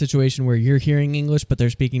a situation where you're hearing English but they're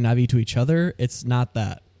speaking Na'vi to each other. It's not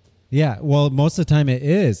that. yeah, well, most of the time it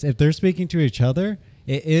is. If they're speaking to each other,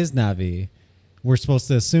 it is Na'vi. We're supposed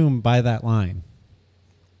to assume by that line.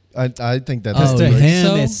 I think that Because Oh, to you think him,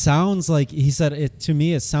 so? it sounds like, he said, it to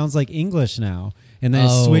me, it sounds like English now. And then it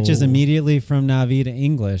Oh. switches immediately from Na'vi to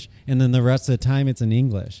English. And then the rest of the time, it's in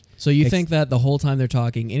English. So you Ex- think that the whole time they're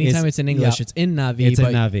talking, anytime it's in English, yeah. it's in Na'vi, It's in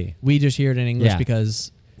but Na'vi. we just hear it in English Yeah.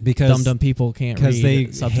 because Because dumb people can't read because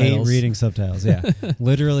they subtitles. hate reading subtitles. Yeah,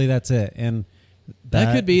 literally, that's it. And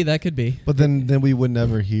That could be. That could be. But then we would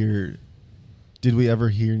never hear. Did we ever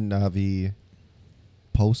hear Na'vi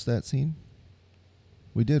post that scene?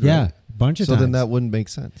 We did, Yeah, right? bunch of So times. then that wouldn't make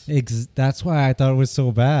sense. That's why I thought it was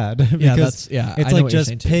so bad. because Yeah, that's yeah. I it's know like what you're just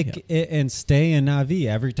saying too, pick yeah. it and stay in Na'vi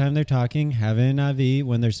every time they're talking. Have it in Na'vi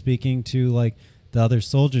when they're speaking to like the other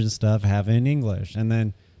soldiers and stuff. Have it in English, and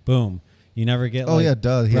then boom, you never get. Oh like, yeah,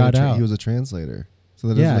 duh. brought out. He was a translator. So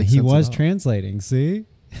that doesn't Yeah, make he sense was at all. translating. See,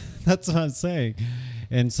 that's what I'm saying.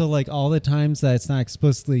 And so, like all the times that it's not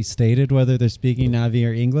explicitly stated whether they're speaking Na'vi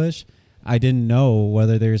or English, I didn't know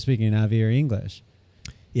whether they were speaking Na'vi or English.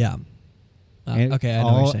 Yeah. And Okay, I know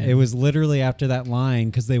what you're saying. It was literally after that line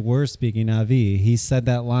because they were speaking Na'vi. He said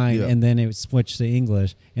that line, Yeah. and then it switched to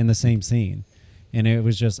English in the same scene, and it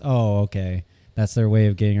was just, oh, okay, that's their way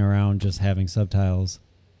of getting around just having subtitles.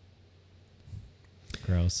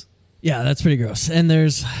 Gross. Yeah, that's pretty gross. And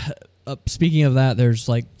there's, speaking of that, there's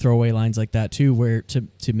like throwaway lines like that too, where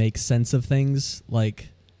to make sense of things, like,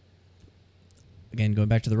 again, going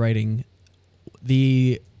back to the writing,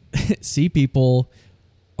 the sea people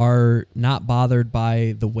are not bothered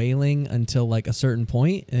by the whaling until like a certain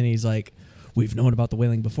point, and he's like, we've known about the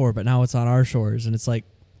whaling before, but now it's on our shores, and it's like,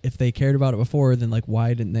 if they cared about it before, then like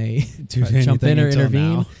why didn't they Do jump in anything or until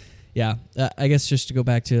intervene? now. Yeah, I guess just to go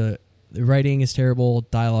back to the writing is terrible,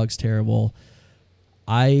 dialogue's terrible.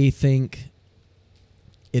 I think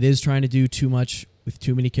it is trying to do too much with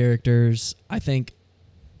too many characters. I think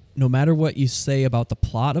no matter what you say about the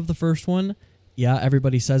plot of the first one, yeah,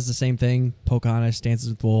 everybody says the same thing. Pocahontas, Dances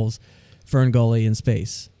with Wolves, Fern Gully in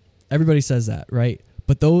space. Everybody says that, right?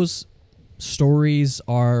 But those stories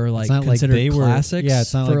are like It's not considered they were classics. Yeah,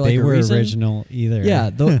 it's not for like they a were reason. original either. Yeah,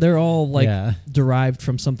 they're all like Yeah. derived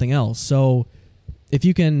from something else. So if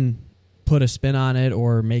you can put a spin on it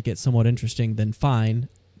or make it somewhat interesting, then fine.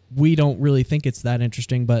 We don't really think it's that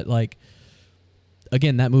interesting, but like,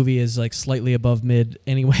 again, that movie is like slightly above mid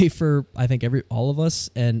anyway for I think all of us,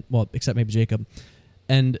 and well, except maybe Jacob.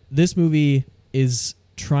 And this movie is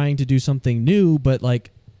trying to do something new, but like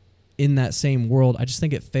in that same world, I just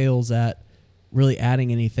think it fails at really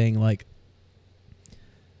adding anything. Like,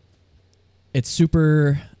 it's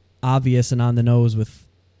super obvious and on the nose with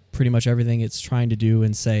pretty much everything it's trying to do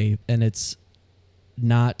and say, and it's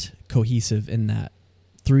not cohesive in that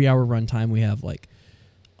 3-hour runtime. We have like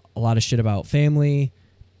a lot of shit about family,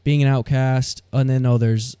 being an outcast, and then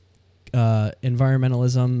there's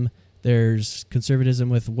environmentalism, there's conservatism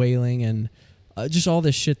with whaling, and just all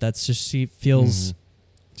this shit that's just feels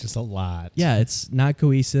Just a lot. yeah, it's not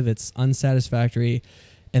cohesive, it's unsatisfactory.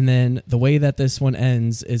 And then the way that this one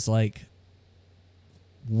ends is like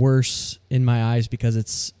worse in my eyes because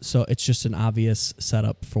it's just an obvious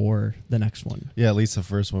setup for the next one. Yeah, at least the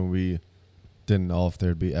first one we didn't know if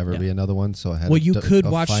there'd be ever Yeah. be another one, so I had Well, you could a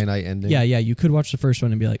watch- finite ending. Yeah, you could watch the first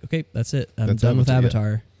one and be like, okay, that's it. I'm That's done with Avatar,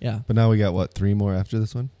 Avatar. Yeah. But now we got what, 3 more after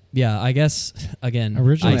this one? Yeah, I guess again.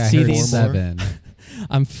 Originally, I see heard these. 7.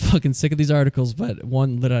 I'm fucking sick of these articles, but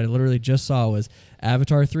one that I literally just saw was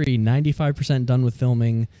Avatar 3, 95% done with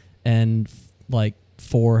filming, and like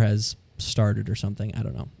 4 has started or something. I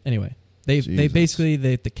don't know. Anyway, they Jesus. basically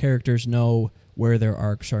the characters know where their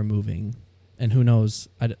arcs are moving, and who knows?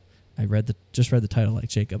 I just read the title like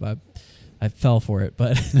Jacob. I fell for it,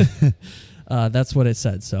 but that's what it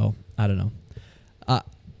said. So I don't know.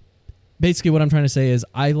 Basically, what I'm trying to say is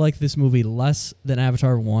I like this movie less than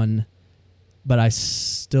Avatar 1, but I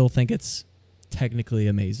still think it's technically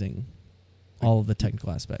amazing. All of the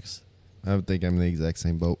technical aspects. I would think I'm in the exact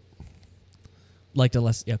same boat. Like the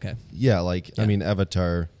less, yeah, okay. Yeah, like, Yeah. I mean,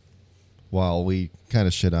 Avatar, while we kind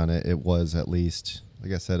of shit on it, it was at least,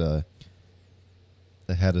 like I said,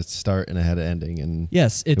 it had a start and it had an ending. And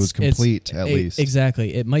Yes, it was complete, at least.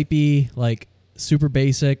 Exactly. It might be like super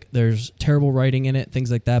basic. There's terrible writing in it,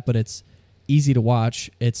 things like that, but it's easy to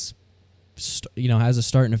watch. It's has a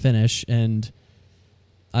start and a finish, and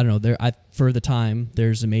I don't know. For the time,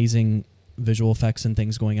 there's amazing visual effects and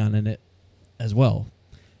things going on in it as well.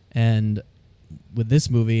 And with this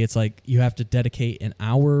movie, it's like you have to dedicate an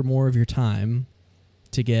hour more of your time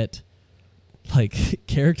to get like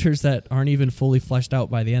characters that aren't even fully fleshed out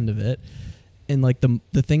by the end of it. And like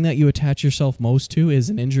the thing that you attach yourself most to is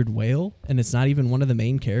an injured whale, and it's not even one of the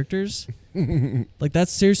main characters. Like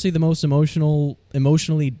that's seriously the most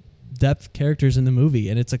emotionally depth characters in the movie,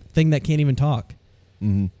 and it's a thing that can't even talk.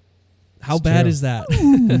 Mm-hmm. How It's bad true. is that?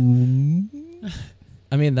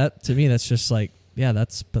 I mean, that to me, that's just like, yeah,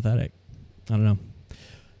 that's pathetic. I don't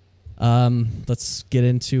know. Let's get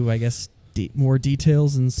into, I guess, more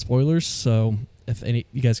details and spoilers. So if any,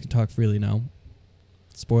 you guys can talk freely now.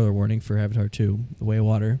 Spoiler warning for Avatar 2, The Way of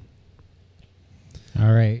Water.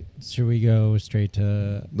 All right. Should we go straight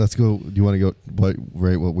to... Let's go. Do you want to go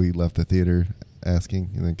what we left the theater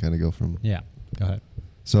asking and then kind of go from... Yeah, go ahead.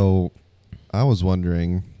 So I was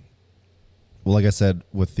wondering, well, like I said,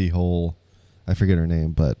 with the whole, I forget her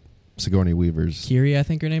name, but Sigourney Weaver's... Kiri, I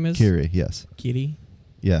think her name is. Kiri, yes. Kiri.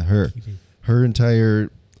 Yeah, her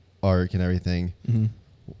entire arc and everything. Mm-hmm.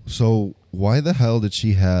 So why the hell did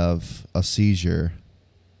she have a seizure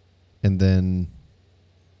and then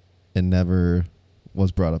it never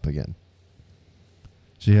was brought up again?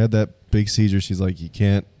 She had that big seizure. She's like, she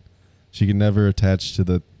can never attach to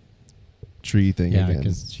the tree thing Yeah, again.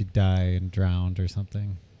 because she died and drowned or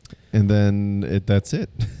something. And then that's it.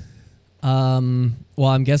 Well,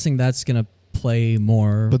 I'm guessing that's gonna play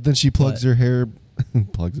more. But then she plugs her hair. I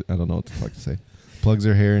don't know what the fuck to say. Plugs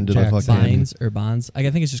her hair into the Jackson. fucking... bonds. I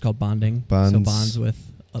think it's just called bonding. Bonds. So bonds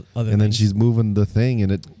with other. And then things. she's moving the thing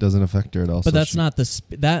and it doesn't affect her at all. But So that's not the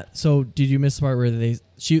that. So did you miss the part where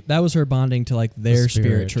that was her bonding to like their The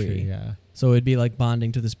spirit tree? Yeah. So it'd be like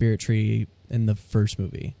bonding to the spirit tree in the first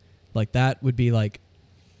movie. Like that would be like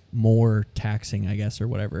more taxing, I guess, or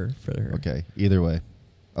whatever for her. Okay, either way.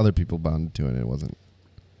 Other people bonded to it and it wasn't.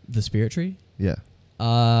 The spirit tree? Yeah.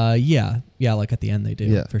 Yeah, like at the end they do,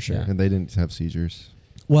 Yeah. for sure. Yeah. And they didn't have seizures.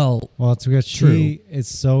 Well, Well, it's because True. she is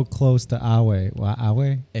so close to Awe. Well, Awe?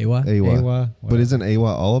 Awa. Awa. But whatever. isn't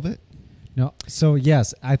Awa all of it? No. So,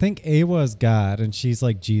 yes, I think Awa is God, and she's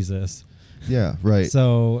like Jesus. Yeah, right.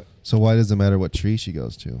 So, So why does it matter what tree she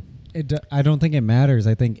goes to? I don't think it matters.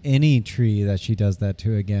 I think any tree that she does that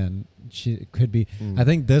to again, she could be. I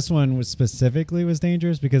think this one was specifically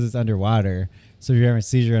dangerous because it's underwater. So if you're having a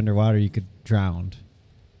seizure underwater, you could drown.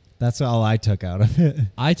 That's all I took out of it.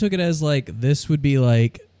 I took it as like this would be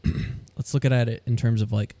like let's look at it in terms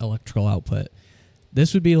of like electrical output.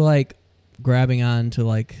 This would be like grabbing on to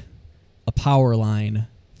like a power line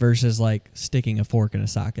versus like sticking a fork in a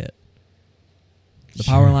socket. The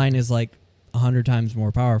power Sure. line is like 100 times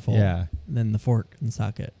more powerful Yeah. than the fork and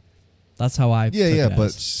socket. That's how I Yeah, took yeah, it but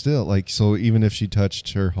as. still, like, so even if she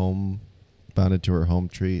touched her home, bonded to her home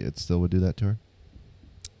tree, it still would do that to her?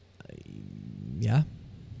 Yeah.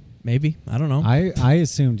 Maybe. I don't know. I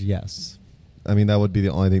assumed yes. I mean, that would be the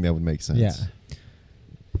only thing that would make sense. Yeah.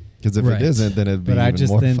 Because if Right. it isn't, then it'd be But I even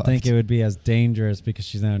just more didn't fucked. think it would be as dangerous because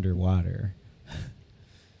she's not underwater.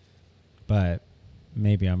 But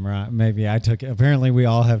maybe I'm wrong. Maybe I took it. Apparently, we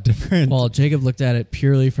all have different. Well, Jacob looked at it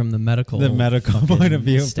purely from the medical fucking point of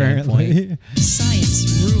view, standpoint. apparently.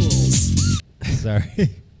 Science rules. Sorry.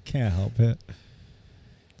 Can't help it.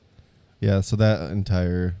 Yeah, so that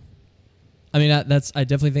entire... I mean, I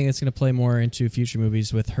definitely think it's going to play more into future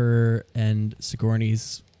movies with her and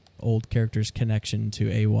Sigourney's old character's connection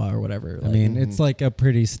to Awa or whatever. I mean, it's like a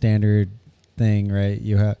pretty standard thing, right?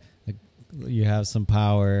 You have you have some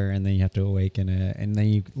power, and then you have to awaken it, and then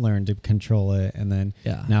you learn to control it, and then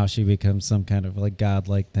Yeah. now she becomes some kind of like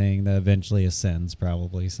godlike thing that eventually ascends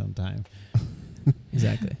probably sometime.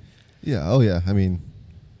 Exactly. Yeah. Oh, yeah. I mean,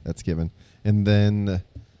 that's given. And then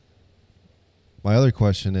my other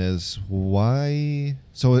question is why?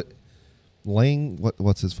 So, Lang,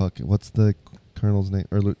 what's the colonel's name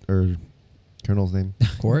or colonel's name?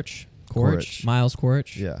 Quaritch. Quaritch. Miles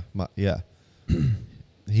Quaritch. Yeah. Yeah.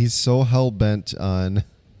 He's so hell bent on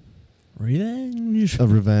Revenge. a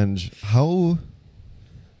revenge. How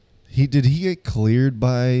did he get cleared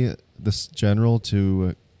by this general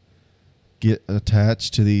to get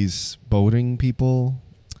attached to these boating people?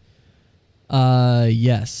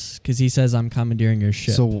 Yes, because he says I'm commandeering your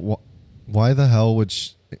ship. So why the hell would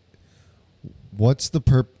what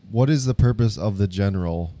is the purpose of the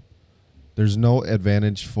general? There's no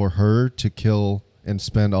advantage for her to kill and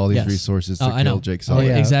spend all these Yes. resources to I know. kill Jake Oh, Sully.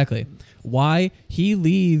 yeah. Exactly. Why he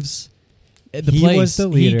leaves the He place? was the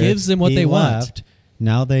leader. He gives them what He they left.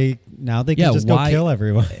 Now they Yeah, can just why- go kill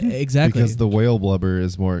everyone. want. Exactly. Because the whale blubber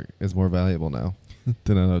is more valuable now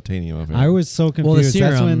than unobtainium. I was so confused. Well, the That's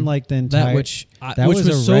serum, when like the entire that which that which was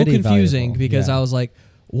was so already confusing valuable. because Yeah. I was like,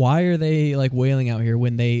 why are they like whaling out here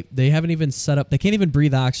when they haven't even set up? They can't even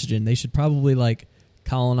breathe oxygen. They should probably like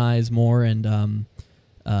colonize more and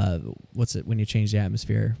what's it when you change the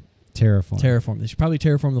atmosphere? terraform. Terraform. They should probably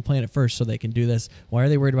terraform the planet first so they can do this. Why are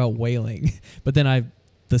they worried about whaling? But then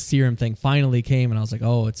the serum thing finally came and I was like,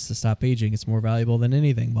 oh, it's to stop aging. It's more valuable than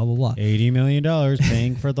anything. Blah blah blah. $80 million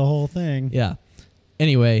paying for the whole thing. Yeah.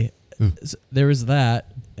 Anyway, Ooh. there was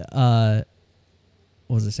that.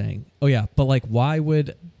 What was I saying? Oh yeah, but like, why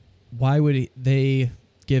would they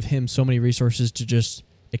give him so many resources to just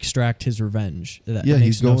extract his revenge? That yeah, makes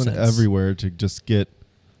he's no going sense. everywhere to just get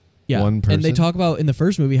one person. And they talk about in the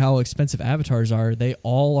first movie how expensive avatars are. They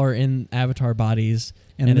all are in avatar bodies,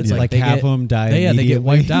 and it's like they half get, of them die. they get immediately.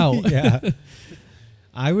 wiped out. Yeah.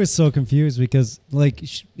 I was so confused because like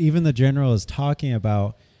even the general is talking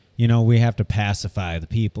about, we have to pacify the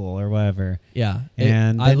people or whatever. Yeah,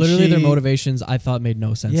 And I then literally their she- motivations I thought made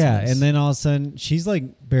no sense. Yeah, in this. and then all of a sudden she's like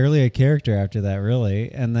barely a character after that,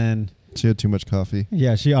 really. And then She had too much coffee.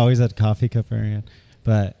 yeah, she always had a coffee cup in her hand.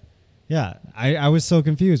 But yeah, I was so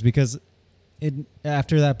confused because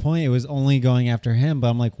after that point it was only going after him. But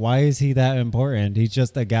I'm like, why is he that important? He's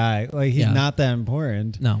just a guy. Like he's Yeah. not that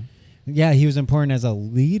important. no, Yeah, he was important as a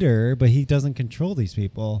leader, but he doesn't control these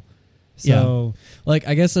people. So like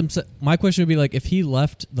I guess my question would be like, if he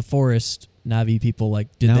left the forest, Na'vi people,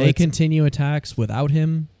 like, did Now they it's- continue attacks without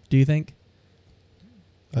him? Do you think?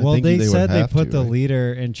 I well, think they would said they have put to, the right?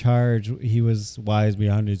 leader in charge. He was wise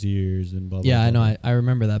beyond his years and blah blah. Yeah, blah, I know. blah. I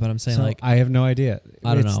remember that, but I'm saying So like, I have no idea.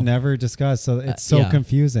 I don't it's know. never discussed, so it's so yeah.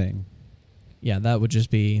 confusing. yeah, that would just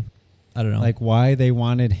be, I don't know. Like why they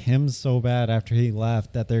wanted him so bad after he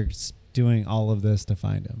left that they're doing all of this to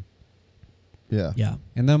find him. Yeah. yeah,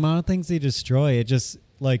 And the amount of things they destroy, it just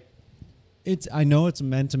like I know it's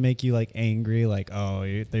meant to make you like angry, like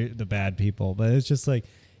they're the bad people, but it's just like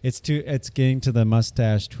it's getting to the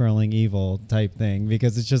mustache twirling evil type thing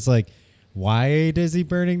because it's just like, why is he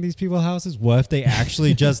burning these people's houses? What if they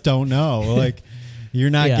actually just don't know? Like you're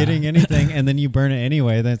not Yeah. getting anything, and then you burn it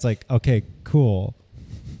anyway. Then it's like, okay, cool.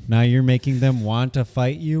 Now you're making them want to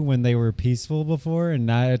fight you when they were peaceful before and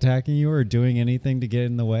not attacking you or doing anything to get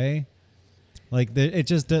in the way. Like it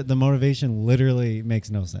just the motivation literally makes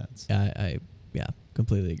no sense. yeah, I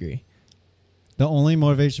completely agree. The only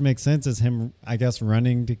motivation makes sense is him, I guess,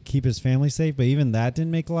 running to keep his family safe. But even that didn't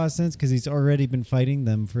make a lot of sense because he's already been fighting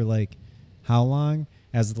them for like how long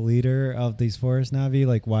as the leader of these forest Na'vi?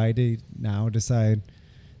 Like why did he now decide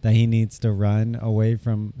that he needs to run away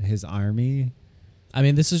from his army? I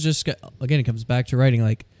mean, this is just again, it comes back to writing.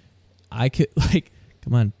 Like, I could like,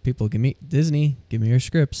 come on, people, give me your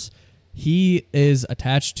scripts. He is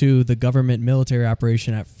attached to the government military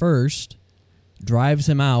operation at first, drives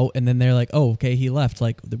him out, and then they're like, oh, okay, he left.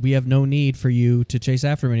 Like, we have no need for you to chase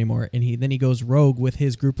after him anymore. And he goes rogue with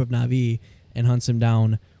his group of Na'vi and hunts him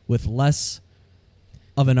down with less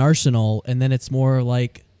of an arsenal, and then it's more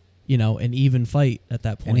like, an even fight at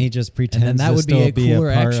that point. And he just pretends that to would be still a be a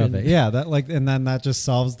cooler part action. of it. Yeah, and then that just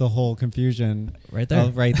solves the whole confusion right there.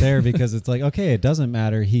 right there because it's like, okay, it doesn't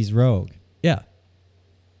matter. He's rogue. Yeah.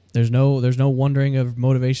 There's no wondering of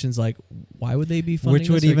motivations like why would they be funding Which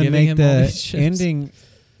would this or even giving make him all the these ships? ending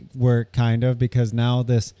work kind of because now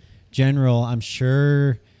this general, I'm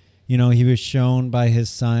sure, he was shown by his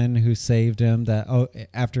son who saved him that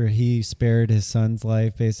after he spared his son's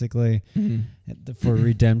life basically, Mhm. for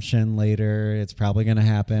redemption later. It's probably going to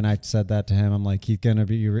happen. I said that to him. I'm like, he's going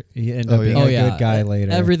to he end up being a good guy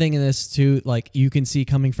later. Everything in this too, like you can see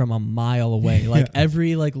coming from a mile away. Like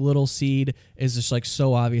every like little seed is just like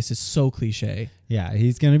so obvious. It's so cliche. Yeah,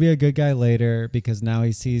 he's going to be a good guy later because now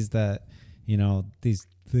he sees that,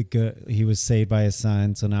 he was saved by his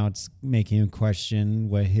son, so now it's making him question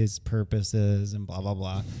what his purpose is and blah blah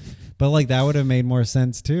blah. But like that would have made more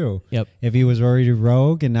sense too. Yep. If he was already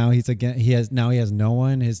rogue and now he has no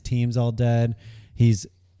one, his team's all dead. He's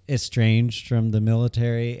estranged from the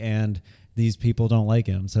military and these people don't like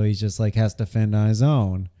him, so he's just like has to fend on his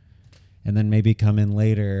own. And then maybe come in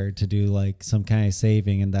later to do like some kind of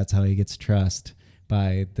saving, and that's how he gets trust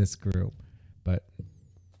by this group. But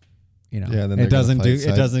then it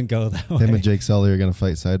doesn't go that way. Him and Jake Sully are gonna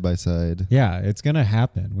fight side by side. Yeah, it's gonna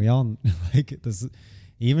happen. We all like this.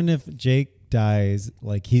 Even if Jake dies,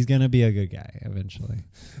 like he's gonna be a good guy eventually.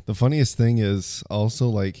 The funniest thing is also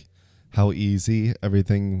like how easy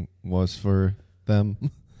everything was for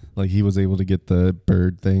them. Like he was able to get the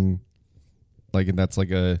bird thing, like, and that's like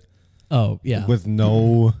with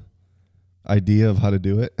no idea of how to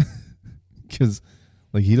do it, because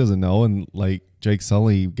like he doesn't know, and like Jake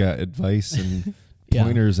Sully got advice and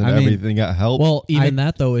pointers and everything, got help. Well, even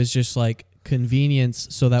that though is just like convenience,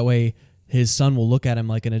 so that way his son will look at him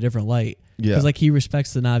like in a different light. Yeah, because like he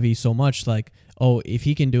respects the Na'vi so much, like, oh, if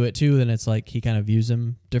he can do it too, then it's like he kind of views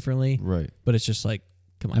him differently. Right. But it's just like,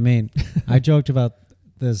 come on. I mean, I joked about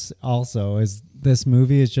this also. Is this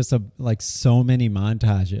movie is just like so many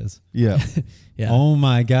montages. Yeah. Yeah. Oh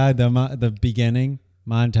my God, the beginning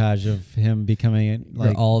montage of him becoming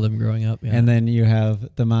like all of them growing up, and then you have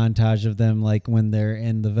the montage of them like when they're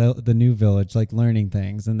in the new village, like learning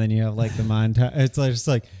things, and then you have like the montage. It's like, just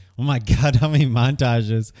like, oh my God, how many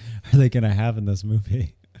montages are they gonna have in this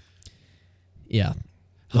movie? Yeah.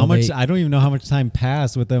 How much? I don't even know how much time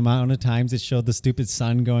passed with the amount of times it showed the stupid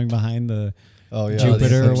sun going behind the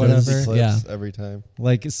Jupiter or whatever. Yeah, every time.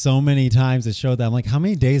 Like so many times it showed that. I'm like, how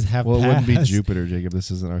many days have passed? It wouldn't be Jupiter, Jacob. This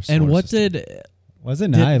isn't our solar And what system. Was it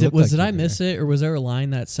not? Did I miss it, or was there a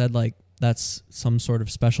line that said like that's some sort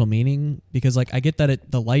of special meaning? Because like I get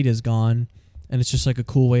that the light is gone, and it's just like a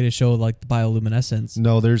cool way to show like the bioluminescence.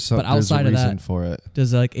 No, there's outside a of reason that, for it.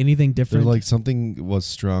 Does like anything different? They're like something was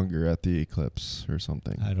stronger at the eclipse or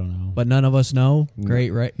something. I don't know. But none of us know.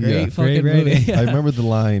 Great, right? Great fucking great movie. I remember the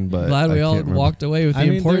line, but glad we all can't remember. walked away with the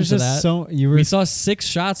importance of that. We saw 6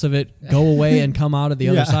 shots of it go away and come out of the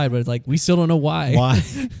other side, but it's like we still don't know why. Why?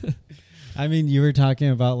 I mean, you were talking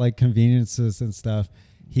about like conveniences and stuff.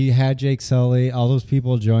 He had Jake Sully. All those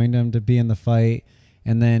people joined him to be in the fight,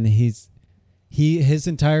 and then his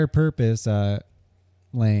entire purpose,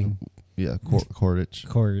 Lang. Yeah,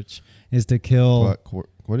 Quaritch is to kill.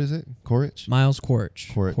 What is it? Quaritch? Miles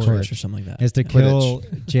Quaritch or something like that. Is to kill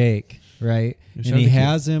Jake, right? And he the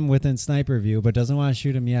has him within sniper view, but doesn't want to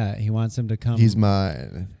shoot him yet. He wants him to come. He's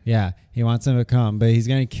mine. Yeah, he wants him to come, but he's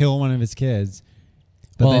going to kill one of his kids.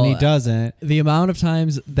 But then he doesn't. The amount of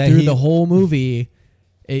times that through the whole movie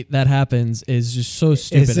that happens is just so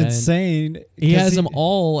stupid. It's insane. He has them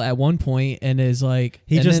all at one point and is like...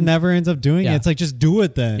 He just never ends up doing it. It's like, just do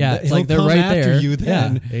it then. Yeah, it's like they're right after there. You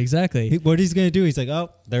then. Yeah, exactly. What he's going to do, he's like,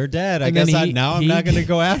 oh, they're dead. I guess I'm not going to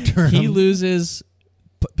go after him. He loses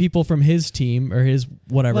people from his team or his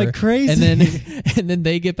whatever, like crazy, and then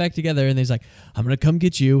they get back together and he's like, I'm gonna come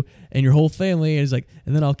get you and your whole family, and he's like,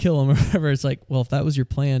 and then I'll kill him or whatever. It's like, well, if that was your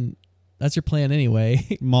plan, that's your plan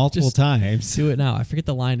anyway. Multiple times. Do it now. I forget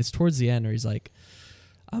the line. It's towards the end where he's like,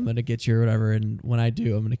 I'm gonna get you or whatever, and when I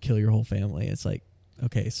do, I'm gonna kill your whole family. It's like,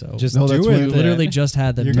 okay, so just do it. Literally just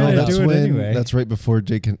had them. That's when. Anyway. That's right before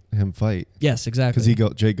Jake and him fight. Yes, exactly.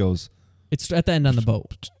 Because Jake goes. It's at the end on the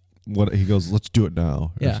boat. What he goes, let's do it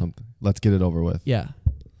now or something. Let's get it over with. Yeah,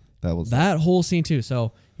 that whole scene too.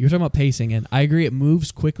 So you're talking about pacing, and I agree it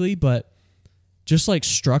moves quickly, but just like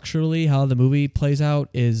structurally, how the movie plays out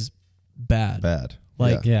is bad.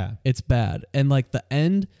 Like it's bad, and like the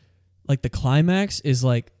end, like the climax is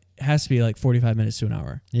like has to be like 45 minutes to an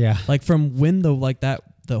hour. Yeah, like from when the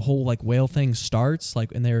whole like whale thing starts,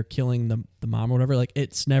 like and they're killing the mom or whatever. Like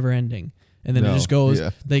it's never ending, and then it just goes.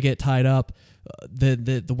 Yeah. They get tied up.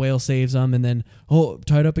 The whale saves them, and then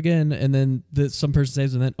tied up again, and then some person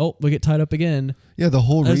saves them, and then we get tied up again. Yeah, the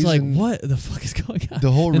whole reason. It's like, what the fuck is going on?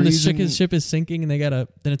 The whole and reason. The ship is sinking, and they gotta.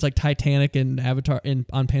 Then it's like Titanic and Avatar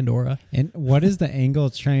on Pandora. And what is the angle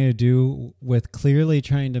it's trying to do with clearly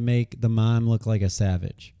trying to make the mom look like a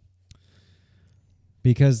savage?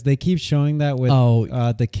 Because they keep showing that with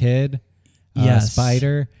the kid,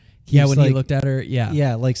 Spider. Yeah, when he looked at her,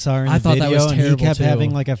 yeah, like saw her in I the thought video, that was terrible and he kept too.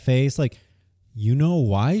 having like a face like, you know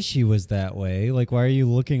why she was that way. Like, why are you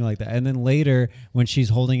looking like that? And then later, when she's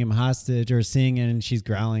holding him hostage or seeing it and she's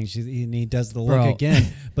growling, and he does the look Bro.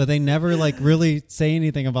 again. But they never like really say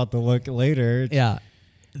anything about the look later. Yeah,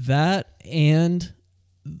 that and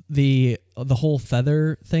the whole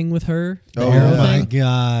feather thing with her. The Oh, arrow my thing.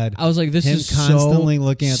 God. I was like, this Him is constantly so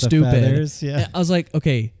looking at the stupid. feathers. Yeah. I was like,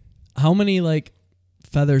 okay, how many like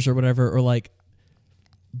feathers or whatever, or like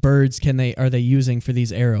birds are they using for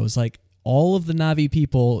these arrows? Like all of the Na'vi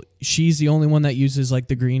people, she's the only one that uses like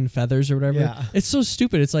the green feathers or whatever. Yeah. It's so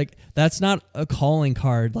stupid. It's like that's not a calling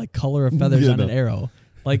card, like color of feathers Yeah, on an no. arrow.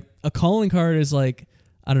 Like a calling card is like,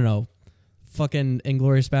 I don't know, fucking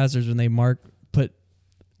Inglourious Basterds when they put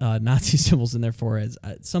Nazi symbols in their foreheads.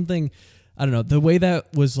 Something, I don't know. The way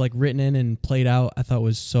that was like written in and played out, I thought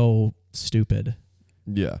was so stupid.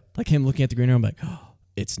 Yeah. Like him looking at the green arrow, I'm like, oh,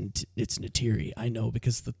 it's Natiri. I know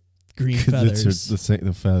because the green 'Cause feathers. it's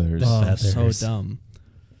the feathers. Oh, feathers. so dumb.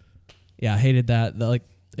 Yeah, I hated that.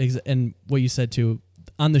 And what you said too,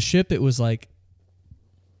 on the ship, it was like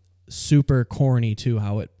super corny too.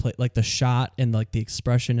 How it played, like the shot and like the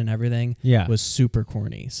expression and everything, Yeah. was super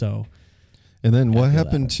corny. So And then Yeah, I what feel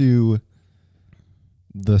happened to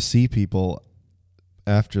the sea people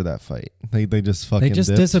after that fight? They just fucking They just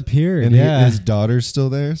dipped. disappeared. And yeah. his daughter's still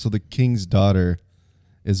there. So the king's daughter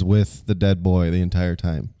is with the dead boy the entire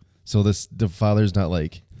time. So the father's not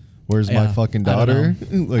like, where's my Yeah, fucking I don't daughter?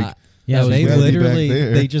 Like, yeah, that was they weird. Gotta be back literally,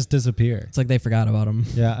 there. they just disappear. it's like they forgot about him.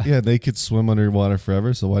 Yeah. yeah, they could swim underwater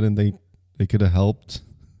forever. So why didn't they could have helped?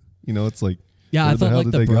 You know, it's like, Yeah, where I the thought hell like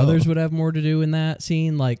did the they go? brothers would have more to do in that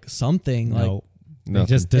scene, like something. Like No. They nothing.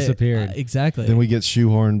 just disappeared. exactly. Then we get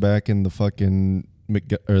shoehorned back in the fucking not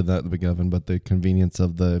the McGovern, but the convenience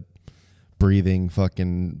of the breathing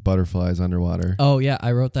fucking butterflies underwater. Oh yeah,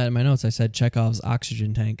 I wrote that in my notes. I said Chekhov's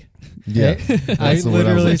oxygen tank. Yeah, I that's the word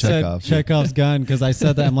literally like, said Chekhov. Chekhov's gun because I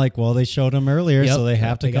said that. I'm like, well, they showed him earlier, Yep. so they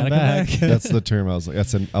have to They come gotta come back. back. That's the term I was like.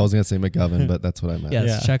 I was gonna say McGovern, but that's what I meant. Yes,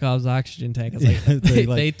 Yeah. Chekhov's oxygen tank. I was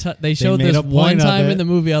like, Yeah, they showed made this a point one of time it. in the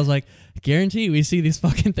movie. I was like, guarantee we see these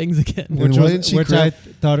fucking things again. And Which why was didn't she which grab-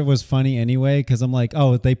 I thought it was funny anyway because I'm like,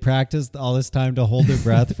 oh, they practiced all this time to hold their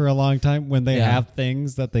breath for a long time when they Yeah. have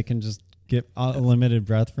things that they can just get unlimited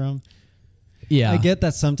breath from. Yeah, I get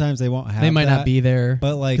that sometimes they won't have. they might that, not be there,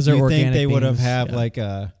 but like, 'cause they're you think organic they would have beings. have Yeah. like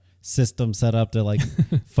a system set up to like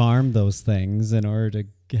farm those things in order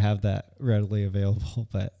to have that readily available.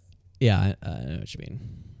 But yeah, I know what you mean.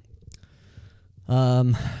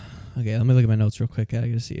 Okay, let me look at my notes real quick. I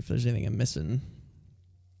gotta see if there's anything I'm missing.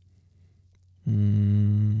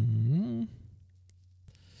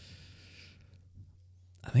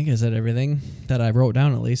 I think I said everything that I wrote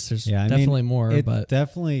down. At least there's yeah, I definitely mean, more, it but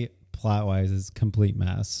definitely plot wise is complete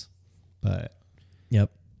mess. But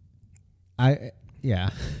yep. I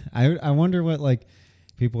wonder what like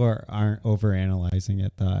people aren't over analyzing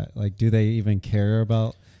it. That like, do they even care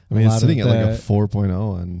about? I mean, a it's lot sitting of at like a the- 4.0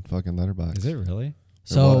 on fucking Letterboxd. Is it really? It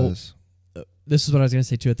So was. this is what I was going to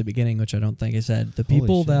say too at the beginning, which I don't think I said. The Holy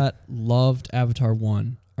people shit. that loved Avatar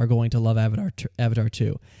 1 are going to love Avatar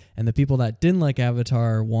 2. And the people that didn't like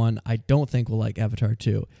Avatar 1, I don't think will like Avatar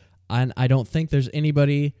 2. And I don't think there's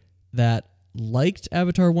anybody that liked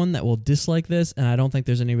Avatar 1 that will dislike this. And I don't think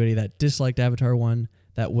there's anybody that disliked Avatar 1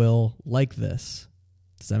 that will like this.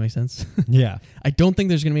 Does that make sense? Yeah. I don't think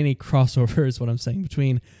there's going to be any crossover is what I'm saying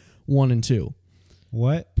between 1 and 2.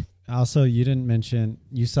 What? Also, you didn't mention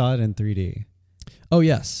you saw it in 3D. Oh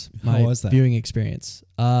yes, How my was that? viewing experience.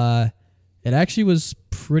 It actually was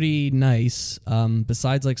pretty nice.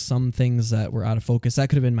 Besides like some things that were out of focus, that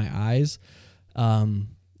could have been my eyes,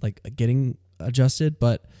 like getting adjusted.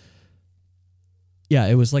 But yeah,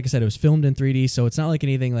 it was like I said, it was filmed in 3D, so it's not like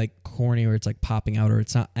anything like corny or it's like popping out or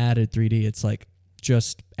it's not added 3D. It's like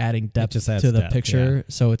just adding depth just adds to the depth, picture,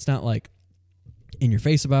 so it's not like in your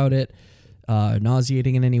face about it,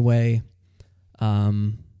 nauseating in any way.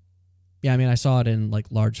 Yeah, I mean, I saw it in like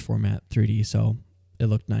large format 3D, so it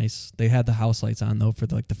looked nice. They had the house lights on though for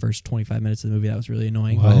like the first 25 minutes of the movie. That was really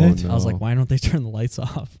annoying. What? Oh, I was no. like, why don't they turn the lights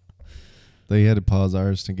off? They had to pause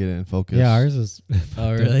ours to get it in focus. Yeah, ours is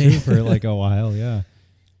Oh, did really? too for like a while. Yeah.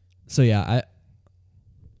 So yeah,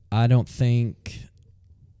 I don't think,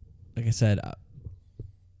 like I said, I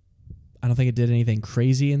don't think it did anything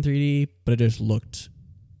crazy in 3D, but it just looked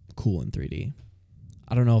cool in 3D.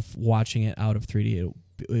 I don't know if watching it out of 3D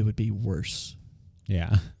it would be worse.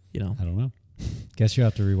 Yeah. You know, I don't know. Guess you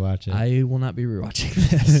have to rewatch it. I will not be rewatching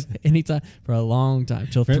this anytime for a long time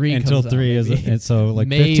until 3 until comes 3 out, is maybe. and so like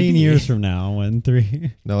 15 Maybe. years from now when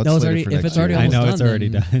 3 No, it's, No, it's slated already- for if next it's already year. I almost know it's done, already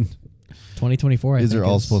then. done. 2024. These I think are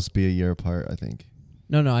all is- supposed to be a year apart, I think.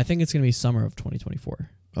 No, I think it's going to be summer of 2024.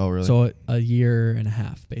 Oh, really? So a year and a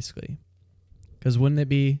half, basically. Because wouldn't it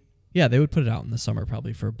be? Yeah, they would put it out in the summer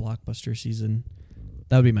probably for blockbuster season.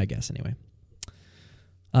 That would be my guess anyway.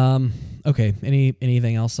 Okay.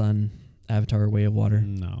 Anything else on Avatar: Way of Water?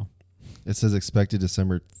 No. It says expected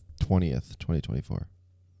December 20th, 2024.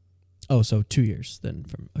 Oh, so 2 years then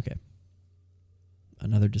from okay.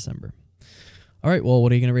 Another December. All right. Well,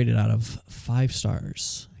 what are you going to rate it out of 5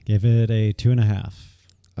 stars? Give it a 2.5.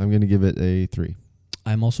 I'm going to give it a 3.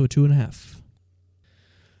 I'm also a 2.5.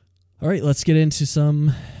 All right, let's get into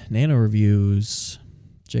some Nano reviews.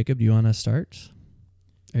 Jacob, do you want to start?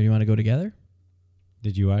 Or do you want to go together?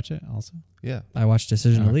 Did you watch it also? Yeah. I watched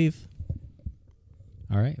Decision to All right. Leave.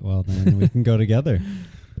 All right. Well, then we can go together.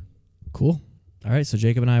 Cool. All right, so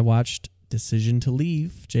Jacob and I watched Decision to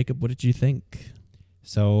Leave. Jacob, what did you think?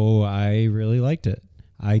 So I really liked it.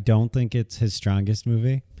 I don't think it's his strongest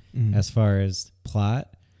movie as far as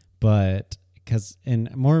plot, but because in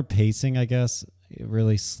more pacing, I guess, it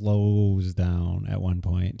really slows down at one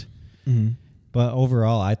point. Mhm. But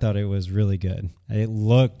overall, I thought it was really good.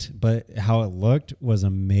 But how it looked was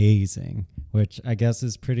amazing, which I guess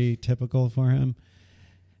is pretty typical for him.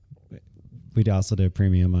 We also did a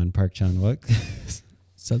premium on Park Chan-wook.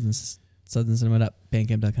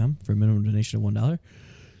 SouthernCinema.bandcamp.com for a minimum donation of $1.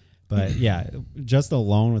 But yeah, just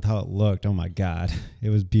alone with how it looked, oh my God, it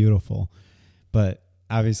was beautiful. But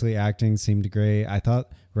obviously acting seemed great. I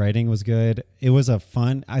thought writing was good. It was I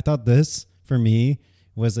thought this, for me,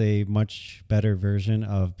 was a much better version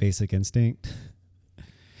of Basic Instinct.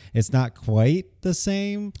 It's not quite the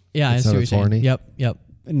same. Yeah, I It's see not what you're as saying. horny? Yep.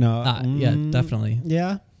 No. Yeah, definitely.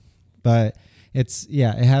 Yeah. But it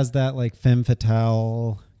has that like femme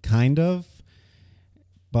fatale kind of,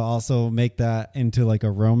 but also make that into like a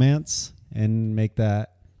romance and make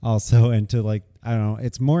that also into like, I don't know,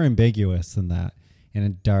 it's more ambiguous than that.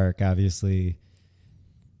 And dark, obviously,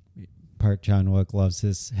 Park Chan-wook loves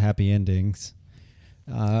his happy endings.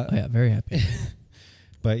 Oh yeah, very happy.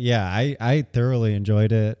 But yeah, I thoroughly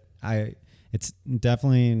enjoyed it. It's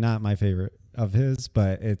definitely not my favorite of his,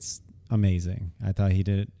 but it's amazing. I thought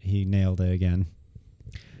he nailed it again.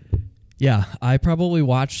 Yeah, I probably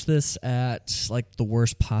watched this at like the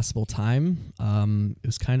worst possible time. It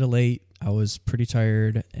was kind of late. I was pretty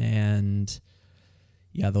tired, and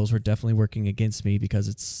yeah, those were definitely working against me because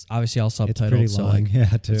it's obviously all subtitled. It's pretty so long, like,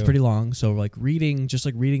 yeah, too. it's pretty long. So like reading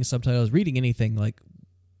subtitles, reading anything, like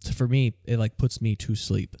for me, it like puts me to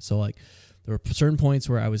sleep. So like there were certain points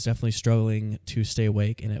where I was definitely struggling to stay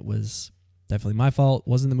awake, and it was definitely my fault.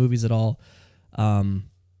 Wasn't the movies at all.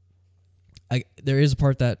 There is a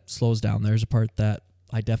part that slows down. There's a part that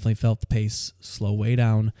I definitely felt the pace slow way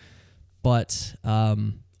down. But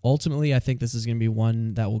ultimately, I think this is going to be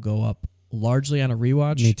one that will go up largely on a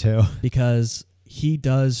rewatch. Me too. Because he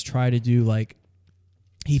does try to do like,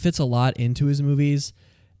 he fits a lot into his movies,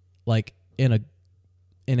 like in a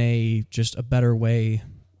just a better way,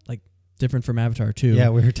 like different from Avatar 2. Yeah,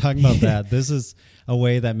 we were talking about that. This is a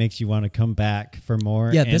way that makes you want to come back for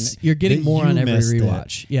more. Yeah, and you're getting more on every missed it.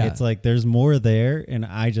 rewatch. Yeah. It's like there's more there, and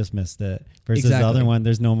I just missed it. Versus the other one,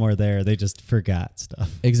 there's no more there. They just forgot stuff.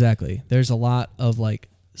 Exactly. There's a lot of like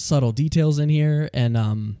subtle details in here,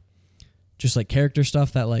 and just like character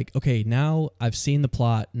stuff that like, okay, now I've seen the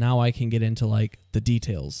plot. Now I can get into like the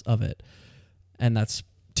details of it. And that's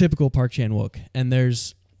typical Park Chan-wook. And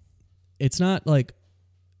it's not like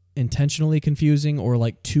intentionally confusing or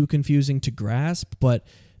like too confusing to grasp, but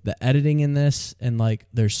the editing in this, and like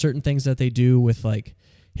there's certain things that they do with like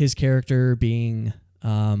his character being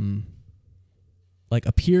like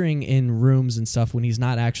appearing in rooms and stuff when he's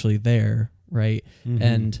not actually there, right? Mm-hmm.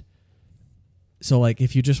 And so like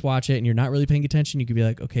if you just watch it and you're not really paying attention, you could be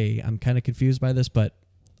like, okay, I'm kind of confused by this, but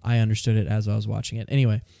I understood it as I was watching it.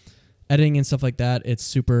 Anyway, editing and stuff like that, it's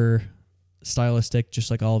super stylistic,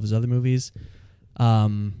 just like all of his other movies.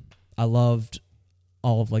 I loved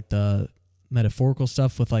all of like the metaphorical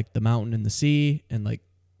stuff with like the mountain and the sea, and like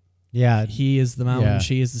Yeah, he is the mountain, yeah.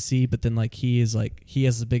 she is the sea, but then like he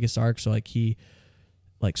has the biggest arc, so like he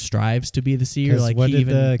like strives to be the sea, or like what he did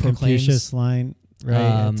even the proclaims Confucius line?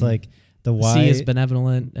 Right, it's like the sea is wise.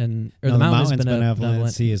 benevolent, and or No, the mountain is mountain's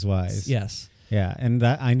benevolent. sea is wise. Yes. Yeah, and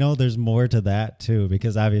that I know there's more to that too,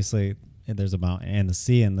 because obviously there's a mountain and the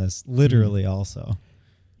sea in this, literally also.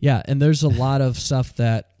 Yeah, and there's a lot of stuff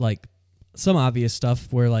that like some obvious stuff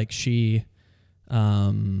where like she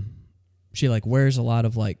like wears a lot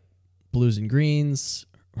of like blues and greens.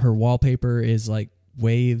 Her wallpaper is like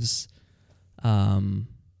waves.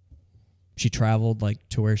 She traveled like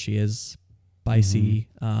to where she is by sea.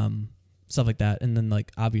 stuff like that. And then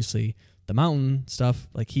like obviously the mountain stuff,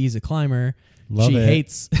 like he's a climber. Love she it.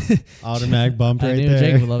 hates Automatic bump I right knew there.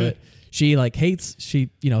 Jacob would love it. She like hates. She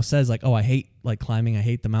says like, oh, I hate like climbing. I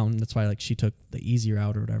hate the mountain. That's why like she took the easy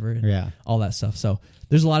route or whatever. And Yeah. all that stuff. So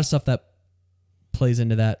there's a lot of stuff that plays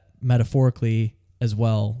into that metaphorically as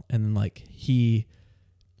well. And then like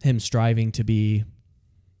him striving to be,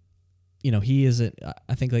 he isn't.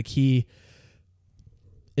 I think like he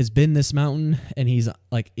has been this mountain, and he's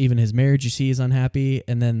like even his marriage you see is unhappy,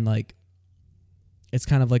 and then like it's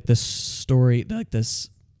kind of like this story, like this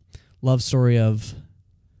love story of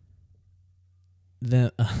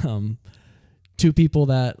the two people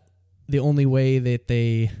that the only way that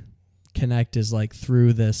they connect is like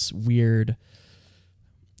through this weird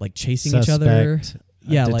like chasing each other. Suspect,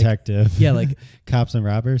 Yeah, like detective. yeah, like cops and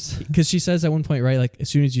robbers. because she says at one point, right, like as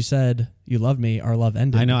soon as you said you loved me, our love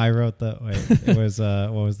ended. I know. I wrote the. Wait, it was.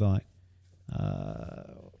 What was the line?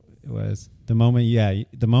 It was the moment. Yeah,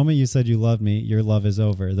 the moment you said you loved me, your love is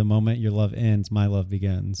over. The moment your love ends, my love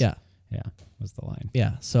begins. Yeah. Yeah, was the line.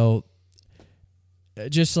 Yeah. So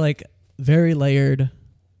just like very layered,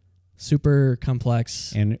 super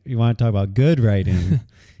complex. And you want to talk about good writing?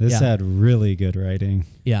 This Yeah. had really good writing.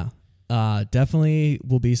 Yeah. Definitely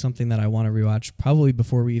will be something that I want to rewatch probably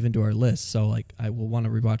before we even do our list. So like I will want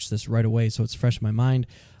to rewatch this right away so it's fresh in my mind.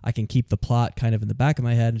 I can keep the plot kind of in the back of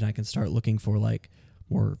my head, and I can start looking for like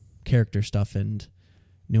more character stuff and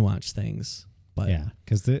nuanced things. But Yeah,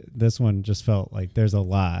 because this one just felt like there's a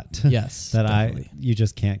lot. yes, that definitely. you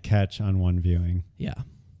just can't catch on one viewing. Yeah.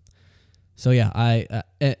 So yeah,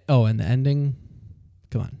 and the ending,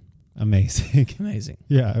 come on, Amazing. amazing.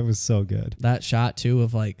 Yeah, it was so good. That shot too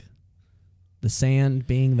of like the sand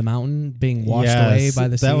being the mountain being washed Yes, away by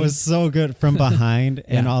the sea. that was so good from behind.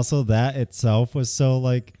 And Yeah. also that itself was so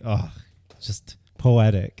like, just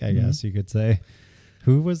poetic, I Mhm. guess you could say.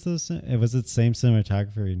 Who was this? Was it the same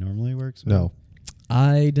cinematographer he normally works with? No,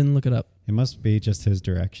 I didn't look it up. It must be just his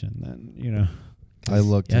direction then, I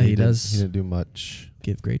looked. Yeah, and he didn't- does. He didn't do much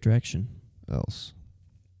Give great direction. else.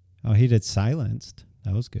 Oh, he did Silenced.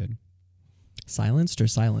 That was good. Silenced or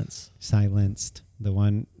silence? Silenced, the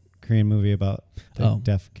one Korean movie about the Oh.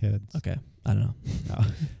 deaf kids. Okay, I don't know. No.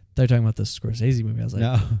 They're talking about the Scorsese movie. I was like,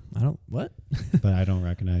 No, I don't what? but I don't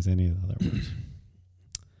recognize any of the other ones.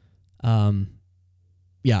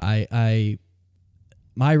 Yeah, I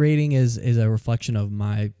my rating is a reflection of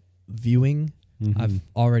my viewing. Mhm. I've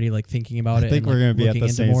already like thinking about I it. think and, we're like, gonna be at looking the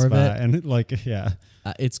into same more of spot, it. and like, yeah,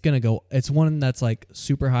 It's gonna go. It's one that's like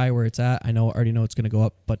super high where it's at. I already know it's gonna go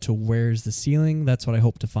up, but to where's the ceiling? That's what I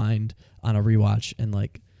hope to find on a rewatch and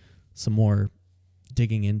like some more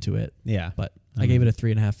digging into it. yeah. But I gave it a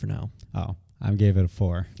 3.5 for now. Oh, I gave it a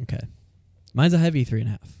 4. Okay, mine's a heavy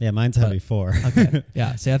 3.5. Yeah, mine's heavy 4. Okay,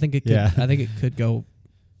 yeah. See, I think it could. Yeah. I think it could go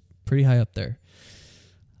pretty high up there.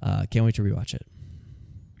 Can't wait to rewatch it.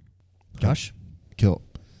 Josh, Kill.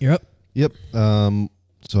 you're up. Yep.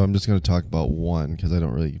 So I'm just going to talk about one because I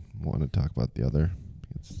don't really want to talk about the other.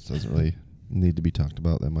 It doesn't really need to be talked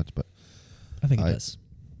about that much. But I think it I- does.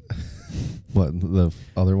 what the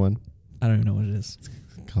other one I don't even know what it is.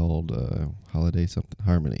 called Holiday something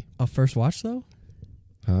Harmony? A first watch though.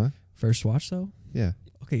 Huh? First watch though. Yeah.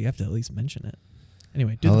 Okay, you have to at least mention it.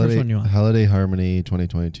 Anyway, do the first Holiday, one you want. Holiday Harmony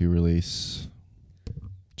 2022 release.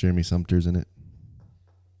 Jeremy Sumter's in it.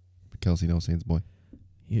 Kelsey Nosane's boy.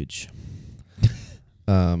 Huge.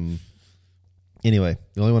 Anyway,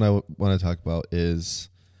 the only one I want to talk about is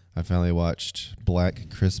I finally watched Black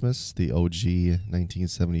Christmas, the OG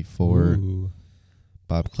 1974 Ooh.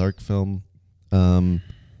 Bob Clark film. And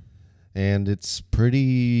it's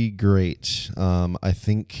pretty great. I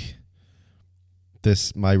think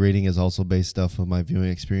my rating is also based off of my viewing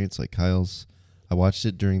experience, like Kyle's. I watched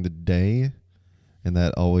it during the day, and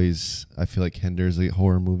that always, I feel like, hinders a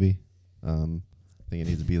horror movie. I think it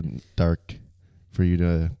needs to be dark for you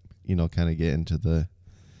to, kind of get into the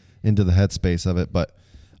headspace of it. But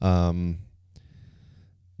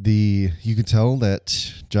you can tell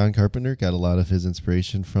that John Carpenter got a lot of his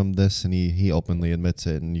inspiration from this, and he openly admits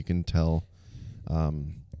it. And you can tell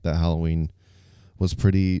that Halloween was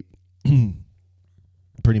pretty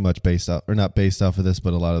much based off, or not based off of this,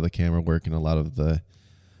 but a lot of the camera work and a lot of the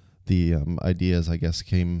ideas, I guess,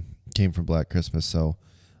 came from Black Christmas. So,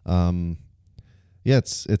 yeah,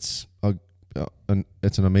 it's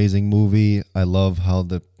an amazing movie. I love how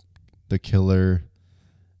the killer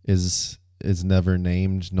is never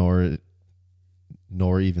named nor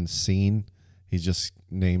even seen. He's just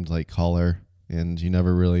named like Caller, and you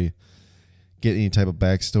never really get any type of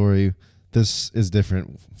backstory. This is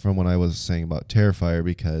different from what I was saying about Terrifier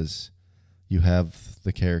because you have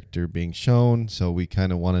the character being shown, so we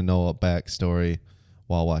kind of want to know a backstory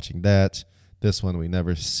while watching that. This one, we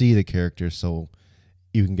never see the character, so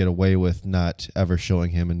you can get away with not ever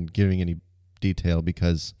showing him and giving any detail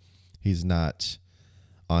because he's not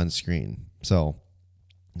on screen. So,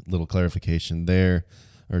 little clarification there,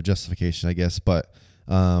 or justification, I guess. But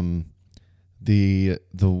the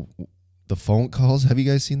phone calls. Have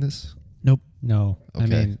you guys seen this? Nope. No. Okay. I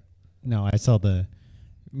mean, no, I saw the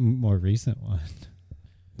more recent one.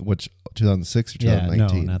 Which 2006 or Yeah,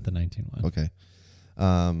 2019? no, not the 19 one. Okay.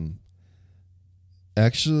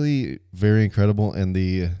 Actually, very incredible, and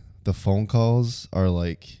the phone calls are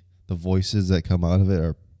like the voices that come out of it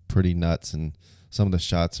are pretty nuts, and some of the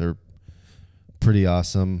shots are pretty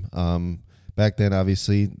awesome. Back then,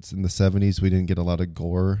 obviously, it's in the 70s, we didn't get a lot of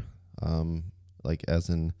gore, like as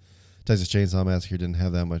in Texas Chainsaw Massacre didn't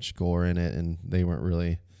have that much gore in it, and they weren't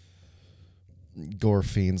really gore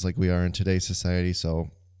fiends like we are in today's society. So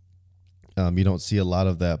you don't see a lot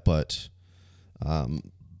of that, but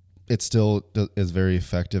it still is very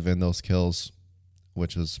effective in those kills,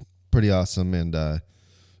 which was pretty awesome. And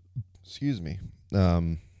excuse me,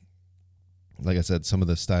 like I said, some of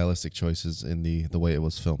the stylistic choices in the way it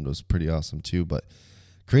was filmed was pretty awesome too. But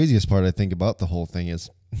craziest part I think about the whole thing is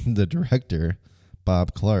the director,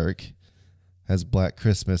 Bob Clark, has Black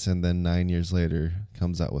Christmas, and then 9 years later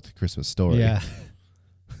comes out with A Christmas Story. Yeah.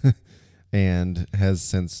 And has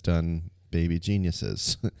since done Baby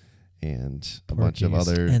Geniuses and a bunch of Porky's.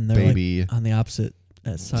 other And they're baby like on the opposite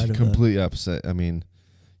side of complete opposite. I mean,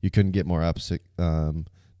 you couldn't get more opposite.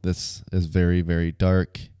 This is very, very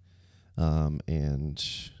dark, and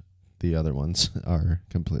the other ones are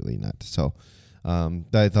completely not. So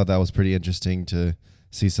I thought that was pretty interesting to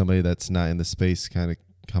see somebody that's not in the space kind of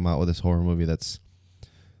come out with this horror movie that's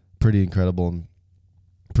pretty incredible and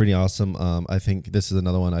pretty awesome. I think this is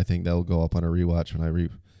another one I think that will go up on a rewatch when I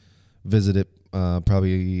revisit it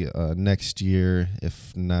probably next year.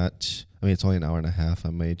 If not, I mean, it's only an hour and a half. I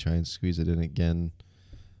may try and squeeze it in again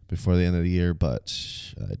before the end of the year, but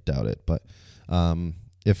I doubt it. But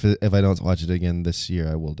if I don't watch it again this year,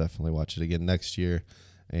 I will definitely watch it again next year,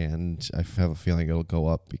 and I have a feeling it'll go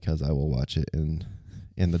up because I will watch it in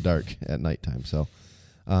the dark at nighttime. So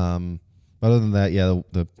other than that, yeah,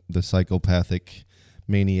 the psychopathic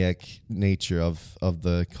maniac nature of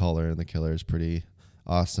the caller and the killer is pretty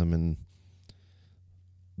awesome, and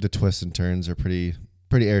the twists and turns are pretty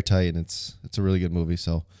airtight, and it's a really good movie.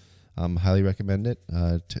 So highly recommend it.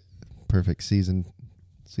 Perfect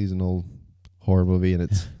seasonal horror movie, and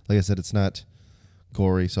it's like I said, it's not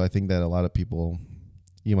gory, so I think that a lot of people,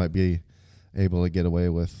 you might be able to get away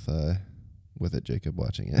with it, Jacob,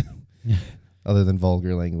 watching it. Other than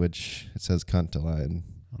vulgar language, it says cunt a lot, and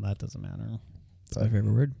Well, that doesn't matter. It's my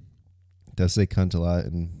favorite word. it does say cunt a lot,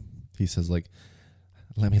 and he says like,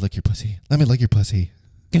 "Let me lick your pussy. Let me lick your pussy."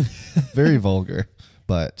 Very vulgar,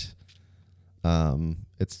 but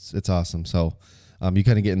it's awesome. So you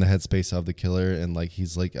kind of get in the headspace of the killer, and like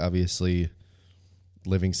he's like obviously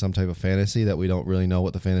living some type of fantasy that we don't really know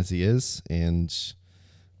what the fantasy is, and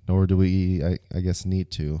nor do we, I guess, need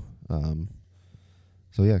to.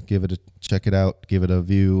 So yeah, check it out, give it a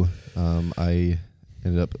view. I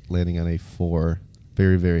ended up landing on a 4,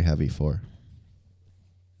 very, very heavy 4.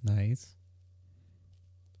 Nice.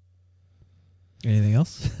 Anything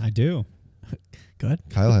else? I do. Go ahead.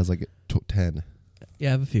 Kyle has like 10. Yeah,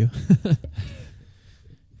 I have a few.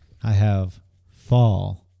 I have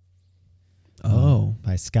Fall. Oh.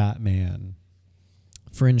 By Scott Mann.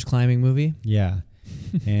 Fringe climbing movie. Yeah.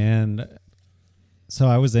 And so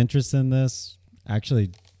I was interested in this. Actually,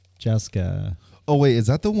 Jessica. Oh wait, is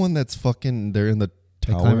that the one that's fucking? They're in the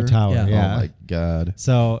They tower. climb a tower. Yeah. Yeah. Oh my god.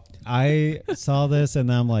 So I saw this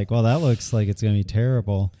and I'm like, well, that looks like it's going to be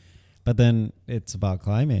terrible. But then it's about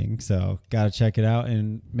climbing. So got to check it out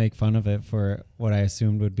and make fun of it for what I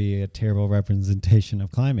assumed would be a terrible representation of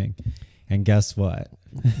climbing. And guess what?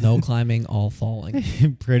 No climbing, all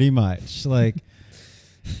falling. Pretty much. Like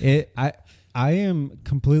I am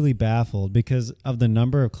completely baffled because of the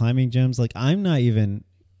number of climbing gyms. Like I'm not even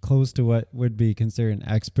close to what would be considered an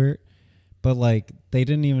expert, but like they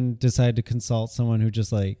didn't even decide to consult someone who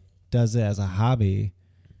just like does it as a hobby,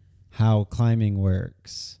 how climbing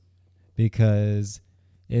works, because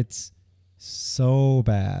it's so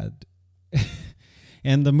bad.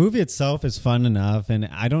 And the movie itself is fun enough, and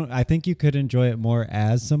I think you could enjoy it more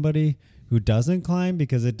as somebody who doesn't climb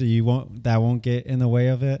because that won't get in the way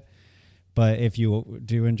of it. But if you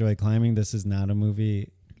do enjoy climbing, this is not a movie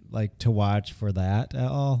like to watch for that at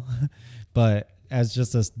all. But as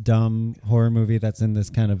just a dumb horror movie that's in this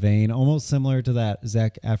kind of vein, almost similar to that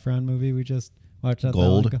Zac Efron movie we just Watch that.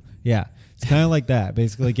 Gold? That one? Yeah, it's kind of like that.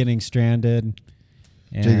 Basically, getting stranded.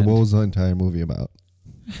 And Jacob, what was the entire movie about?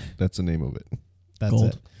 That's the name of it. that's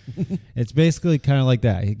Gold. it. It's basically kind of like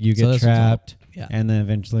that. You So get that's what's all- trapped, Yeah. and then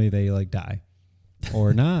eventually they like die,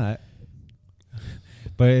 or not.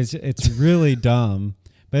 But it's really dumb.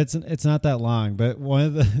 But it's not that long. But one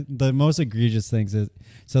of the most egregious things is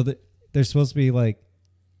they're supposed to be like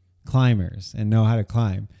climbers and know how to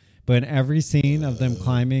climb. But in every scene of them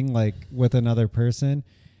climbing like with another person,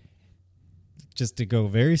 just to go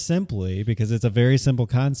very simply, because it's a very simple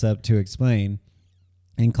concept to explain,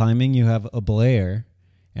 in climbing you have a belayer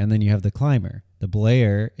and then you have the climber. The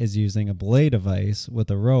belayer is using a belay device with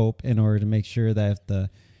a rope in order to make sure that if the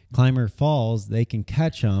climber falls, they can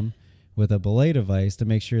catch them with a belay device to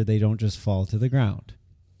make sure they don't just fall to the ground.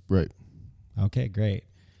 Right. Okay, great.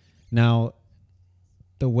 Now,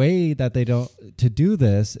 the way that they don't to do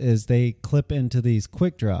this is they clip into these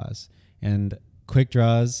quick draws, and quick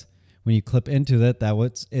draws, when you clip into that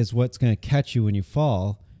is what's going to catch you when you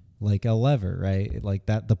fall, like a lever, right? Like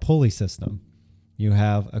that, the pulley system. You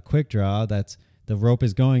have a quick draw that's the rope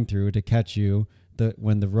is going through to catch you.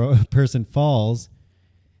 When the person falls,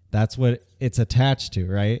 that's what it's attached to,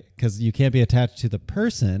 right? Because you can't be attached to the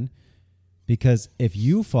person, because if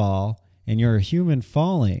you fall and you're a human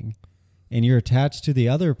falling and you're attached to the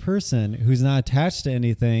other person who's not attached to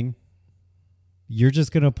anything, you're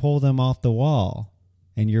just going to pull them off the wall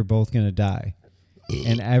and you're both going to die.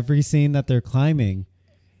 And every scene that they're climbing,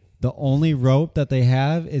 the only rope that they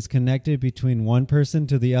have is connected between one person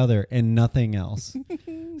to the other and nothing else.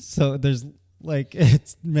 So there's like,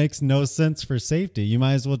 it makes no sense for safety. You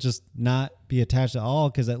might as well just not be attached at all,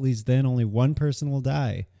 because at least then only one person will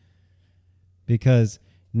die. Because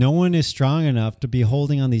no one is strong enough to be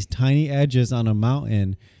holding on these tiny edges on a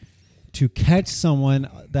mountain to catch someone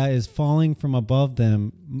that is falling from above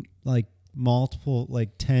them, like multiple,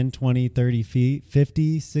 like 10, 20, 30 feet,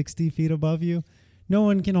 50, 60 feet above you. No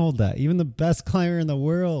one can hold that. Even the best climber in the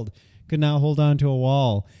world could not hold on to a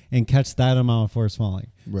wall and catch that amount of force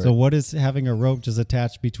falling. Right. So what is having a rope just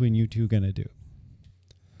attached between you two going to do?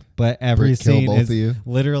 But every Kill scene both is of you?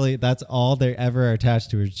 literally, that's all they ever are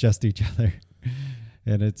attached to is just each other.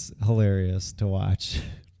 And it's hilarious to watch.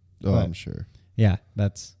 Oh, But- I'm sure. Yeah,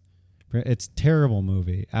 it's a terrible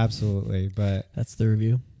movie. Absolutely. But That's the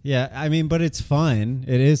review. yeah, I mean, but it's fun.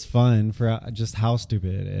 It is fun for just how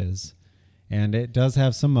stupid it is. And it does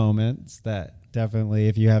have some moments that definitely,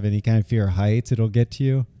 if you have any kind of fear of heights, it'll get to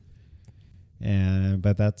you.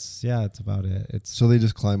 But that's about it. It's So they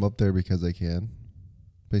just climb up there because they can,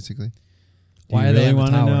 basically. do Why you are they really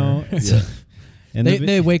on the wanna tower? know? Yeah. And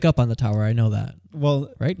They wake up on the tower. I know that.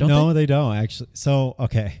 well, Right? Don't no, they don't actually. So,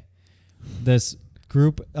 okay. This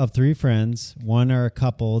group of 3 friends, one are a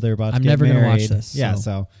couple, they're about to I'm get never married. gonna watch this, Yeah, so.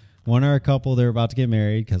 so one are a couple, they're about to get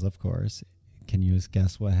married because, of course, can you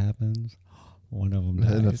guess what happens? One of them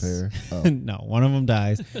dies. An affair. Oh. No, one of them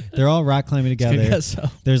dies. They're all rock climbing together. guess so.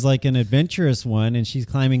 There's like an adventurous one, and she's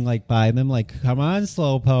climbing like by them, like, come on,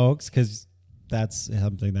 slow pokes, because that's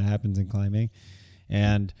something that happens in climbing.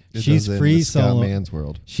 And It she's does in free the Scott solo. Man's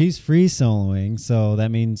world. She's free soloing, so that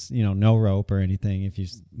means, no rope or anything if you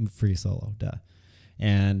free solo, duh.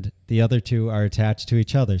 And the other 2 are attached to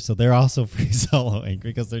each other, so they're also free soloing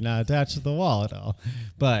because they're not attached to the wall at all.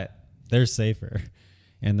 But they're safer.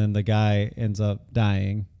 And then the guy ends up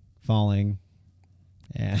dying, falling,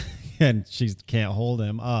 and she can't hold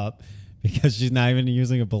him up because she's not even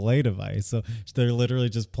using a belay device. So they're literally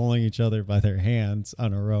just pulling each other by their hands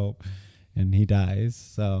on a rope, and he dies.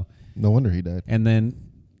 So, No wonder he died. and then,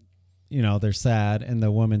 they're sad, and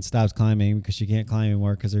the woman stops climbing because she can't climb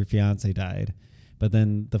anymore because her fiance died. But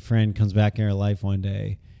then the friend comes back in her life one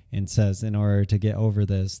day and says, in order to get over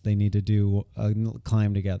this, they need to do a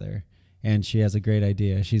climb together. And she has a great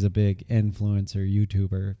idea. She's a big influencer,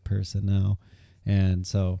 YouTuber person now. And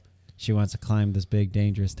so she wants to climb this big,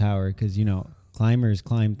 dangerous tower because, climbers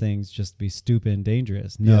climb things just to be stupid and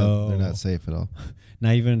dangerous. No, Yeah, they're not safe at all.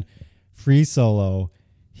 not even free solo.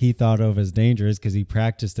 He thought of as dangerous because he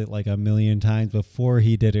practiced it like a million times before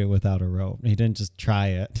he did it without a rope. He didn't just try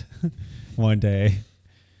it one day.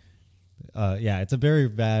 Yeah, it's a very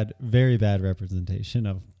bad representation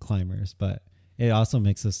of climbers, but it also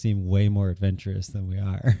makes us seem way more adventurous than we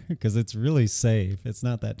are because it's really safe. It's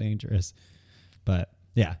not that dangerous. But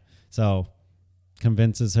yeah, so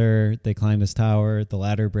convinces her, they climb this tower, the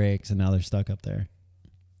ladder breaks, and now they're stuck up there.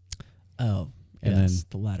 Oh, And yes, then-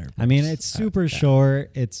 the ladder. I mean, breaks. it's super Yeah.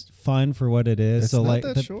 short. It's fun for what it is. It's so not like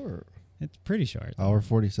that short. it's pretty short. Hour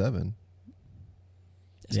 47.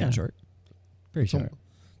 It's Yeah. kind of short. Pretty short.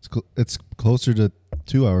 It's closer to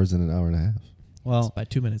 2 hours than an hour and a half. Well, By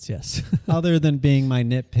 2 minutes, yes. other than being my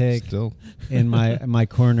nitpick Still, in my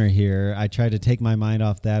corner here, I try to take my mind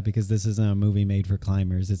off that because this isn't a movie made for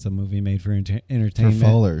climbers. It's a movie made for for entertainment.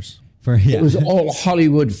 fallers. It was all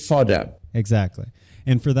Hollywood fodder. Exactly.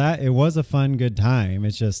 And for that, it was a fun, good time.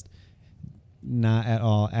 It's just not at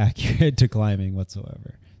all accurate to climbing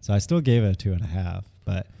whatsoever. So I still gave it a 2.5.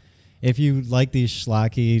 But if you like these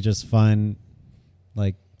schlocky, just fun,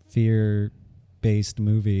 like fear-based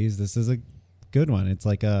movies, this is a good one. It's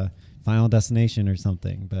like a Final Destination or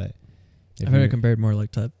something. But if I've heard you're- it compared more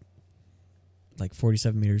like to like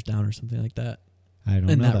 47 meters down or something like that. I don't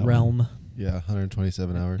In know that one. realm. Yeah,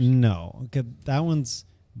 127 hours. No, 'cause that one's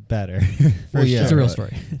better. Well, yeah, It's a real but-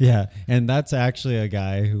 story. Yeah, and that's actually a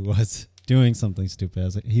guy who was doing something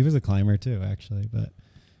stupid. He was a climber too, actually, but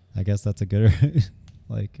I guess that's a good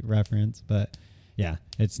like reference. But yeah,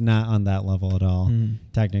 it's not on that level at all. Mm.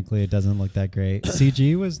 Technically, it doesn't look that great.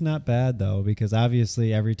 CG was not bad though, because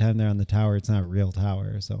obviously every time they're on the tower, it's not a real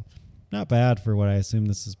tower, so not bad for what I assume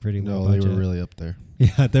this is pretty low No, they budget. were really up there.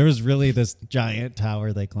 Yeah, there was really this giant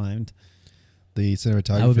tower they climbed. The That would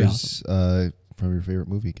be cinematographers from your favorite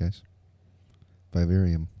movie, guys.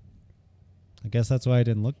 Vivarium. I guess that's why I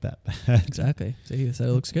didn't look that bad. Exactly. See, you said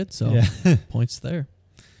it looks good, so Yeah. points there.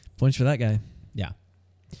 Points for that guy. Yeah.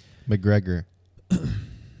 McGregor.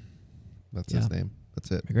 That's Yeah. his name.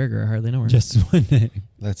 That's it. McGregor, I hardly know her. Just one name.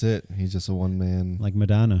 That's it. He's just a one-man Like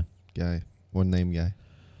Madonna. guy. One-name guy.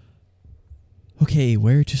 Okay,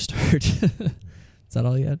 where to start? Is that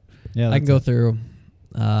all you had? Yeah, I can that's go it. through.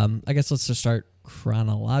 I guess let's just start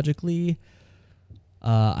chronologically.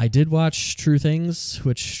 I did watch True Things,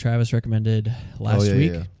 which Travis recommended last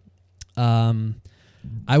week. Yeah.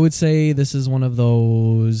 I would say this is one of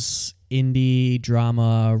those indie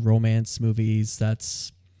drama romance movies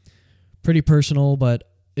that's pretty personal, but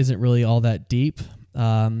isn't really all that deep.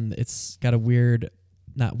 It's got a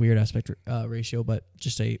not weird aspect ratio, but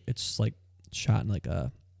it's like shot in like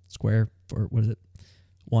a square for what is it?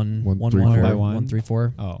 One 1:3:4. or By one.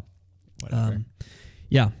 1:3:4. Oh, whatever.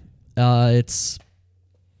 Yeah.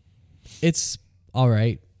 It's all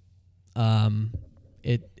right. I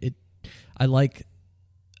like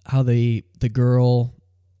how the girl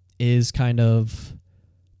is kind of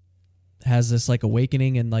has this like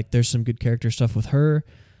awakening, and like there's some good character stuff with her.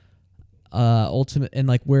 Ultimate and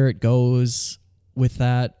like where it goes with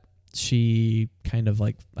that, she kind of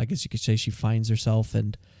like, I guess you could say she finds herself,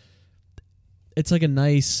 and it's like a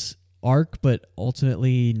nice arc, but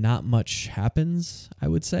ultimately not much happens, I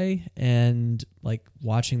would say. And like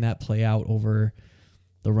watching that play out over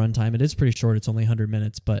the runtime, it is pretty short. It's only 100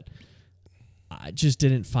 minutes, but I just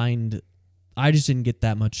didn't get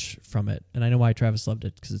that much from it. And I know why Travis loved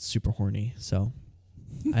it, because it's super horny. So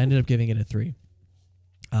I ended up giving it a 3.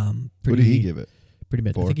 What did he give it? Pretty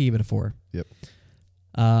mid. I 4? think he gave it a 4. Yep.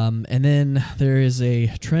 And then there is a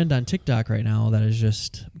trend on TikTok right now that is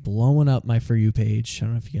just blowing up my For You page. I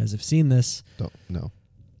don't know if you guys have seen this. Don't know.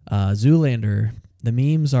 Zoolander. The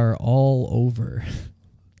memes are all over.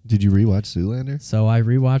 Did you rewatch Zoolander? So I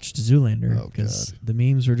rewatched Zoolander Oh, because God. the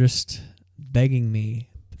memes were just begging me,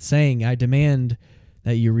 saying, I demand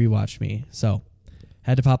that you rewatch me. So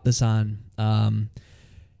had to pop this on.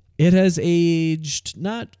 It has aged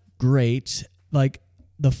not great. Like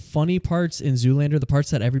the funny parts in Zoolander, the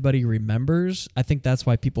parts that everybody remembers, I think that's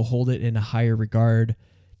why people hold it in a higher regard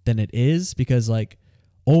than it is, because like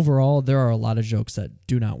overall there are a lot of jokes that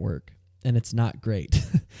do not work and it's not great.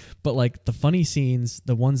 But like the funny scenes,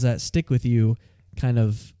 the ones that stick with you, kind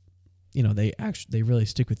of, you know, they really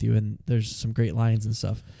stick with you, and there's some great lines and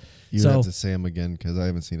stuff. You So- have to say them again, because I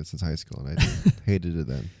haven't seen it since high school, and I hated it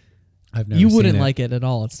then. I've never You seen wouldn't it. like it at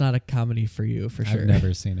all. It's not a comedy for you, for sure. I've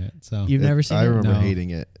never seen it. So You've never seen I it? remember No. hating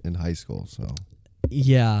it in high school. So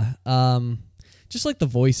Yeah. Just like the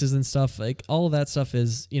voices and stuff, like all of that stuff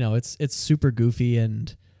is, you know, it's super goofy,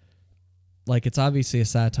 and like it's obviously a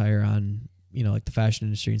satire on, you know, like the fashion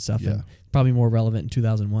industry and stuff, Yeah. and probably more relevant in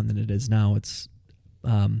 2001 than it is now. It's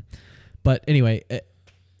but anyway,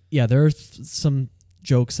 yeah, there are some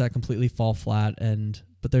jokes that completely fall flat,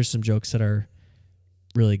 but there's some jokes that are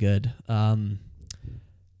really good.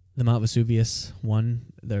 The Mount Vesuvius one,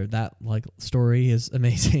 that like story is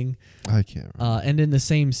amazing. I can't remember. And in the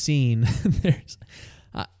same scene,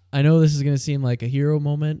 I know this is going to seem like a hero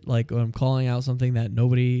moment, like when I'm calling out something that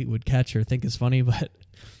nobody would catch or think is funny, but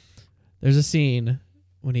there's a scene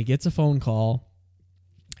when he gets a phone call,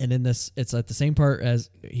 and in this, it's at the same part as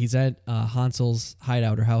he's at Hansel's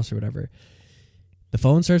hideout or house or whatever. The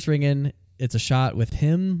phone starts ringing. It's a shot with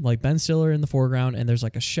him, like Ben Stiller in the foreground, and there's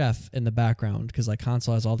like a chef in the background, because like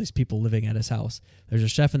Hansel has all these people living at his house. There's a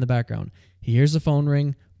chef in the background. He hears the phone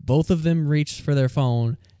ring, both of them reach for their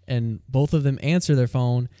phone, and both of them answer their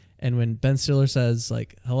phone. And when Ben Stiller says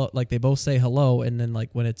like hello, like they both say hello, and then like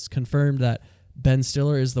when it's confirmed that Ben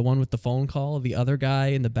Stiller is the one with the phone call, the other guy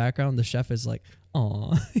in the background, the chef, is like,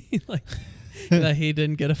 "Aw," like that he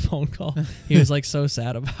didn't get a phone call. He was like so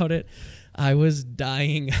sad about it. I was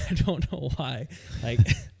dying. I don't know why. Like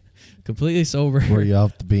completely sober. Were you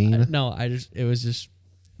off the bean? No, it was just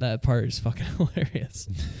that part is fucking hilarious.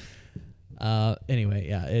 Anyway,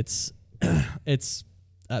 yeah, it's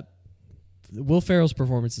Will Ferrell's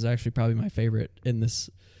performance is actually probably my favorite in this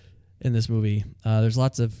movie. There's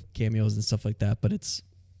lots of cameos and stuff like that, but it's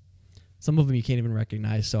some of them you can't even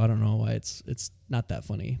recognize. So I don't know why it's not that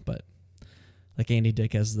funny. But like Andy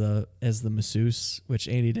Dick as the masseuse, which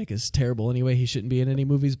Andy Dick is terrible anyway. He shouldn't be in any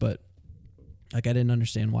movies. But like I didn't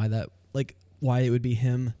understand why it would be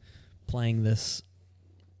him playing this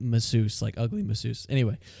masseuse, like ugly masseuse.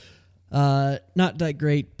 Anyway, not that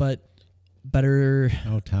great, but better.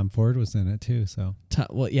 Oh, Tom Ford was in it too. So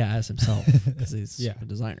well, yeah, as himself because he's a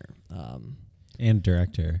designer and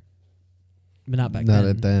director, but not back Not then.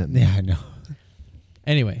 at that. Yeah, I know.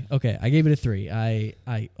 Anyway, okay, I gave it a 3.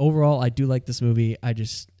 I overall I do like this movie.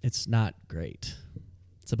 It's not great.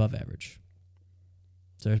 It's above average.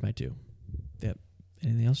 So there's my 2. Yep.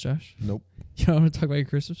 Anything else, Josh? Nope. You don't want to talk about your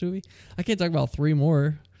Christmas movie? I can't talk about 3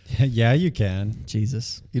 more. Yeah, you can.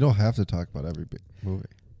 Jesus. You don't have to talk about every movie.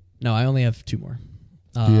 No, I only have 2 more.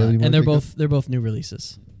 Do you have any more, and they're Jacob? both new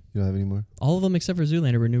releases. You don't have any more? All of them except for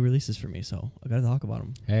Zoolander were new releases for me, so I got to talk about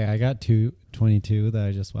them. Hey, I got 22 that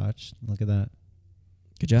I just watched. Look at that.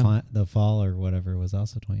 Good job. The Fall or whatever was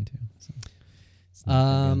also 22. So it's not I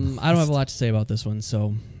gonna be on don't the have a list. lot to say about this one.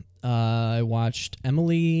 So I watched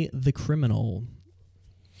Emily the Criminal,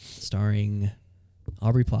 starring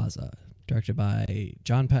Aubrey Plaza, directed by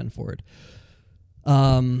John Patton Ford.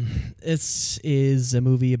 This is a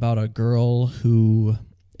movie about a girl who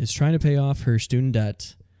is trying to pay off her student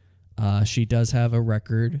debt. She does have a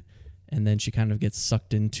record, and then she kind of gets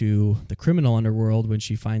sucked into the criminal underworld when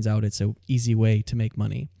she finds out it's an easy way to make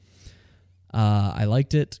money. I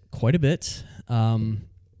liked it quite a bit. I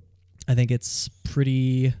think it's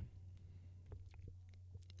pretty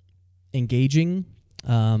engaging.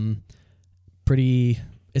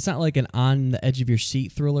 It's not like an on the edge of your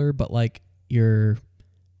seat thriller, but like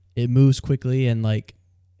it moves quickly and like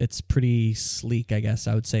it's pretty sleek, I guess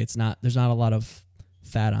I would say. There's not a lot of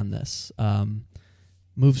fat on this.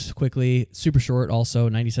 Moves quickly, super short also,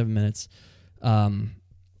 97 minutes. I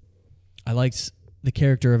liked the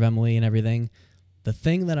character of Emily and everything. The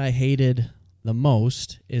thing that I hated the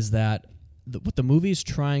most is that what the movie's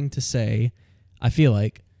trying to say, I feel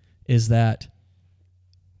like, is that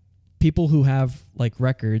people who have like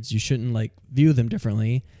records, you shouldn't like view them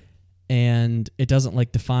differently, and it doesn't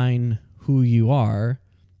like define who you are,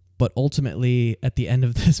 but ultimately at the end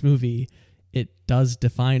of this movie it does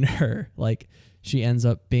define her. Like she ends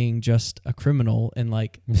up being just a criminal and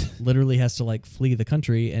like literally has to like flee the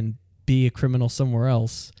country and be a criminal somewhere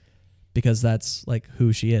else because that's like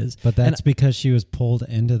who she is. But that's because she was pulled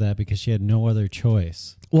into that because she had no other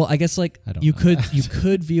choice. Well, I guess like I don't you know.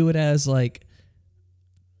 could view it as like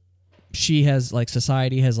she has like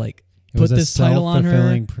society has like It put was a this title on her.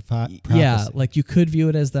 self-fulfilling Yeah, prophecy. like you could view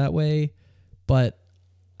it as that way, but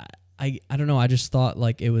I don't know. I just thought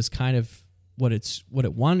like it was kind of what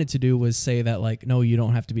it wanted to do was say that like no, you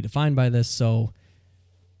don't have to be defined by this. So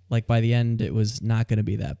like by the end it was not going to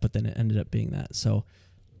be that, but then it ended up being that. So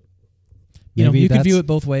you Maybe could view that's- it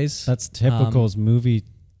both ways. That's typical. Movie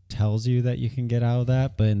tells you that you can get out of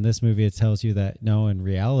that, but in this movie it tells you that no, in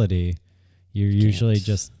reality you're usually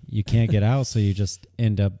just you can't get out, so you just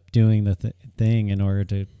end up doing the thing in order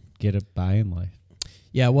to get a by in life.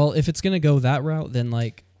 Yeah, well, if it's gonna go that route, then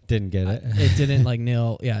like Didn't get it. it didn't like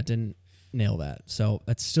nail. Yeah, it didn't nail that. So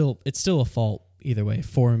it's still a fault either way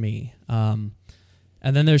for me. And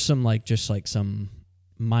then there's some like just like some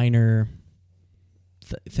minor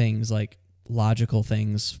things like logical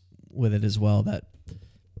things with it as well that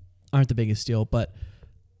aren't the biggest deal. But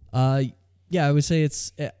yeah, I would say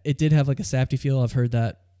it did have like a Safdie feel. I've heard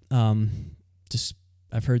that.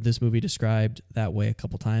 I've heard this movie described that way a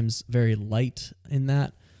couple times. Very light in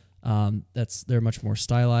that. They're much more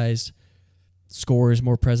stylized. Score is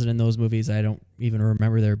more present in those movies. I don't even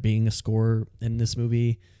remember there being a score in this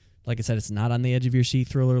movie. Like I said, it's not on the edge of your seat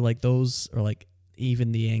thriller like those, or like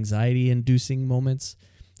even the anxiety-inducing moments.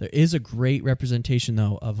 There is a great representation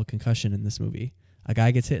though of a concussion in this movie. A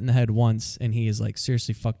guy gets hit in the head once and he is like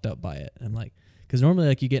seriously fucked up by it. And like, because normally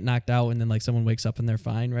like you get knocked out and then like someone wakes up and they're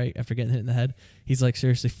fine, right? After getting hit in the head, he's like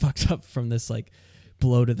seriously fucked up from this like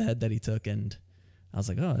blow to the head that he took. And I was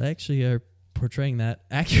like, oh, they actually are portraying that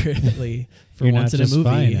accurately for You're once not in a just movie.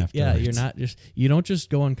 fine Yeah, you're afterwards. not just you don't just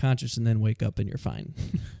go unconscious and then wake up and you're fine.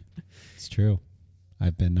 It's true.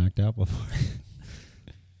 I've been knocked out before.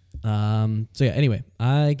 So yeah, anyway,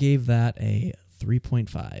 I gave that a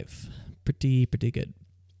 3.5. Pretty good.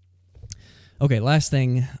 Okay, last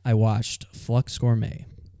thing I watched, Flux Gourmet.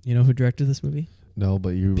 You know who directed this movie? No,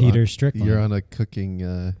 but Peter Strickland. You're on a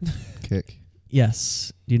cooking kick.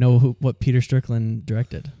 Yes. Do you know what Peter Strickland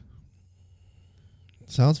directed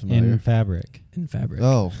Sounds familiar. In Fabric. in Fabric?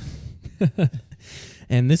 Oh,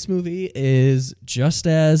 And this movie is just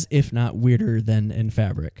as, if not weirder than in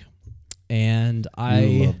Fabric. And you I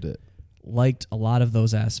loved it. liked a lot of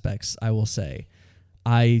those aspects, I will say.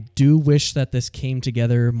 I do wish that this came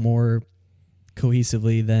together more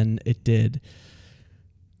cohesively than it did.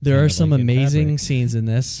 There Kind are of some like in amazing Fabric. scenes in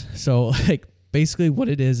this. So, like, basically what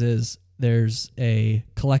it is there's a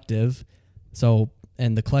collective. So,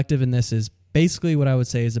 and the collective in this is basically what I would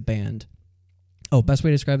say is a band. Oh, best way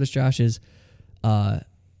to describe this, Josh, is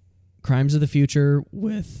Crimes of the Future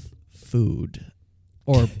with food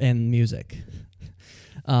and music.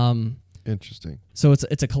 Interesting. So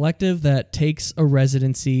it's a collective that takes a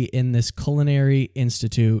residency in this culinary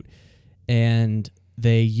institute, and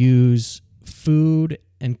they use food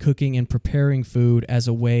and cooking and preparing food as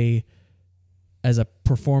a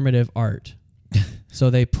performative art. So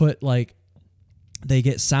they put they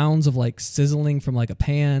get sounds of like sizzling from like a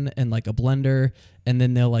pan and like a blender, and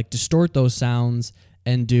then they'll like distort those sounds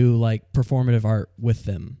and do like performative art with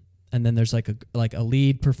them. And then there's like a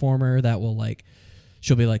lead performer that will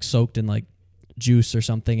she'll be like soaked in like juice or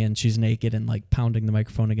something, and she's naked and like pounding the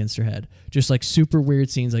microphone against her head. Just like super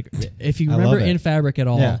weird scenes. Like if you I remember love it. In Fabric at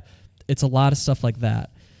all, Yeah. it's a lot of stuff like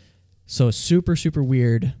that. So super, super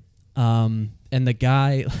weird. And the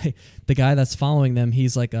guy that's following them,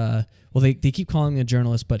 he's like they keep calling him a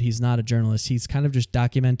journalist, but he's not a journalist. He's kind of just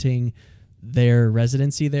documenting their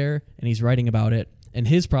residency there, and he's writing about it. And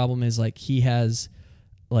his problem is like he has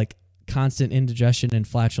like constant indigestion and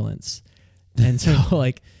flatulence. And so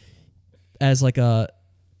like as a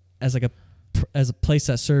place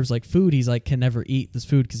that serves like food, he's like can never eat this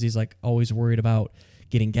food because he's like always worried about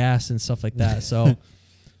getting gas and stuff like that. So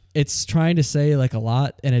it's trying to say like a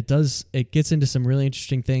lot, and it gets into some really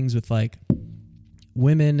interesting things with like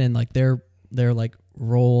women and like their like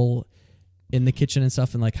role in the kitchen and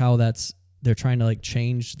stuff, and like how they're trying to like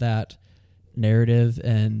change that narrative,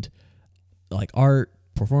 and like art,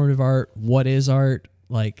 performative art, what is art,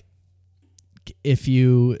 like if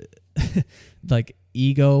you like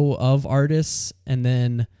ego of artists, and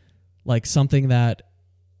then like something that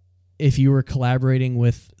if you were collaborating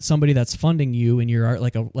with somebody that's funding you in your art,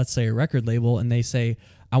 like let's say a record label, and they say,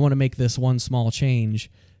 I want to make this one small change,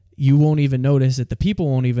 you won't even notice it. The people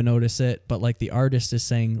won't even notice it. But like the artist is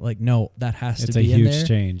saying like, no, that has It's to a be in there. huge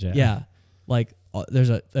change. Yeah. Like there's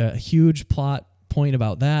a huge plot point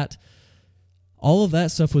about that. All of that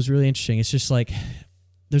stuff was really interesting. It's just like,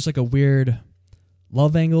 there's like a weird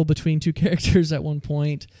love angle between two characters at one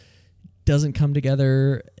point. Doesn't come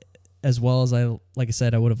together as well as like I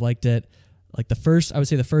said, I would have liked it. Like I would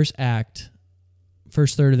say the first act,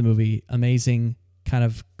 first third of the movie, amazing, kind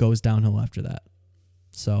of goes downhill after that.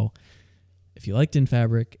 So if you liked In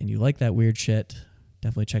Fabric and you like that weird shit,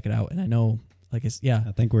 definitely check it out. And I know, like,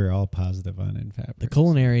 I think we're all positive on In Fabric. the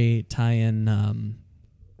culinary tie-in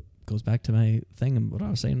goes back to my thing and what I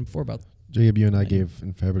was saying before about. Jacob, you and I gave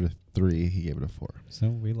In Fabric a 3. He gave it a 4. So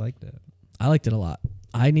we liked it. I liked it a lot.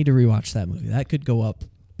 I need to rewatch that movie. That could go up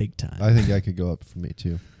big time. I think I could go up for me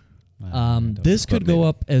too. This could go maybe.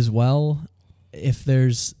 up as well if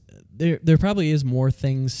there probably is more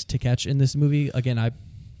things to catch in this movie. Again, I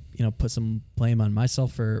put some blame on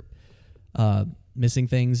myself for missing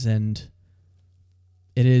things, and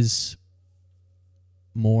it is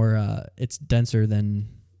more it's denser than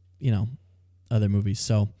other movies,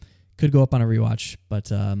 so could go up on a rewatch,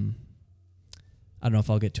 but I don't know if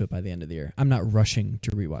I'll get to it by the end of the year. I'm not rushing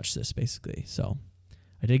to rewatch this, basically. So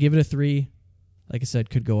I did give it a 3. Like I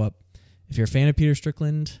said, could go up. If you're a fan of Peter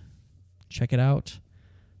Strickland, check it out.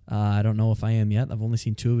 I don't know if I am yet. I've only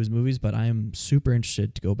seen 2 of his movies, but I am super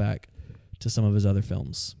interested to go back to some of his other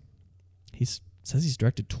films. He says he's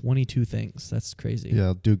directed 22 things. That's crazy.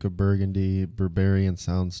 Yeah, Duke of Burgundy, Berberian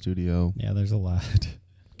Sound Studio, Yeah, there's a lot.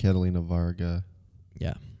 Catalina Varga.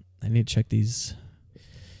 Yeah. I need to check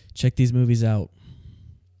these movies out.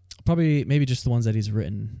 Probably maybe just the ones that he's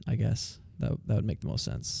written, I guess. That would make the most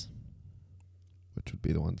sense. Which would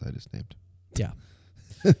be the ones I just named. Yeah.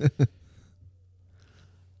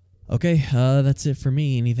 Okay, that's it for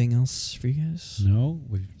me. Anything else for you guys? No,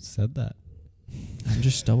 we've said that. I'm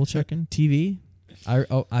just double checking. TV?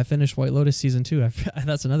 I finished White Lotus season 2.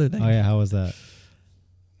 That's another thing. Oh yeah, how was that?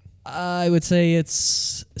 I would say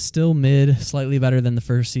it's still mid, slightly better than the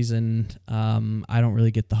first season. I don't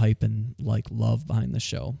really get the hype and like love behind the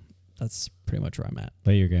show. That's pretty much where I'm at.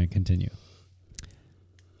 But you're gonna continue.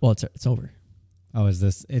 Well, it's over. Oh, is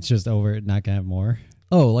this? It's just over. Not gonna have more.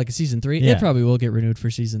 Oh, like a season 3? Yeah. It probably will get renewed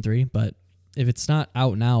for season 3, but if it's not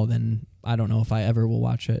out now, then I don't know if I ever will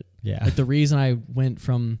watch it. Yeah. Like the reason I went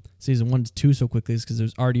from season 1 to 2 so quickly is because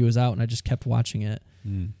it was out and I just kept watching it.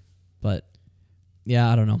 But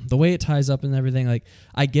yeah, I don't know. The way it ties up and everything, like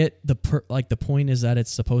I get the point is that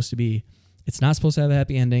it's not supposed to have a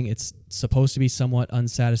happy ending. It's supposed to be somewhat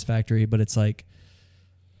unsatisfactory, but it's like,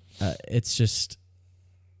 it's just,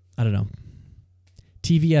 I don't know.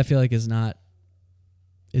 TV, I feel like is not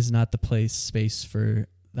the space for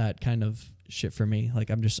that kind of shit for me. Like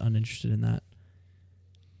I'm just uninterested in that.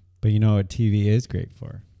 But you know what TV is great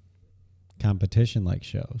for? Competition like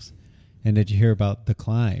shows. And did you hear about The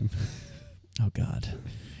Climb? Oh God.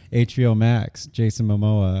 HBO Max, Jason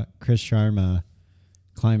Momoa, Chris Sharma,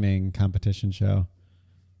 climbing competition show.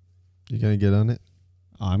 You gonna get on it?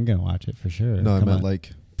 Oh, I'm gonna watch it for sure. No, I Come meant on.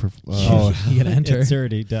 like You gotta enter. It's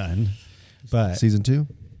already done. But season 2.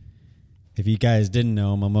 if you guys didn't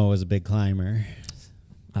know, Momoa was a big climber.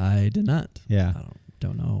 I did not. Yeah. I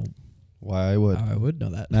don't know Why I would. how I would know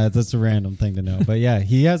that. That's a random thing to know. But yeah,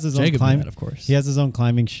 he has his own Jacob knew climb. that, of course. He has his own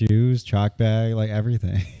climbing shoes, chalk bag, like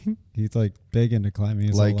everything. He's like big into climbing.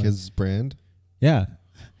 His Like whole life. his brand. Yeah.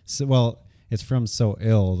 So, well, it's from So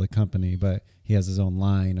Ill, the company, but he has his own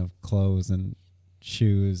line of clothes and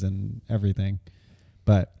shoes and everything.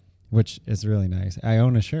 But which is really nice. I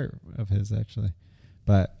own a shirt of his actually.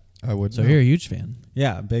 But I would. So know. you're a huge fan.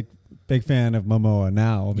 yeah, big fan of Momoa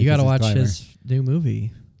now. You because got to he's watch climber. his new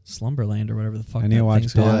movie, Slumberland or whatever the fuck. I need to that watch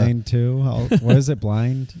thing's called. Blind too. What is it?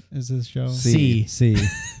 Blind is his show? C. C.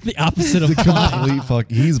 The opposite of The blind. complete fuck.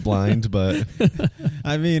 He's blind, but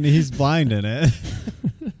I mean, he's blind in it.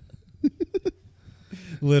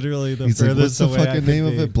 Literally the he's like, furthest what's the away I fucking could name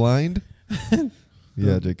of be. it? Blind.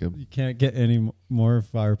 Yeah, Jacob. You can't get any more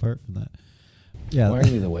far apart from that. Yeah. Why are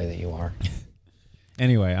you the way that you are?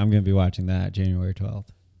 Anyway, I'm going to be watching that January 12th.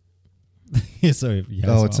 So if you guys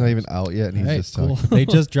Oh, it's wanna not even out yet, and he's All right, just cool. talking. They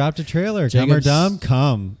just dropped a trailer. Dumb or Jacob's- Dumb,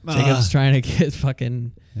 come. Jacob's trying to get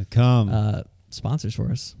fucking Come. sponsors for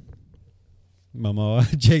us.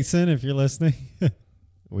 Momoa. Jason, if you're listening.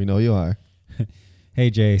 We know you are. Hey,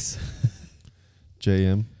 Jace.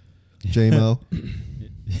 JM. JMO.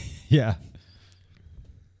 Yeah.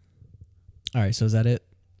 All right, so is that it?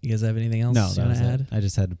 You guys have anything else No, you that want was to it. add? I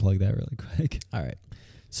just had to plug that really quick. All right.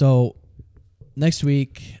 So next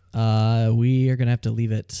week, we are going to have to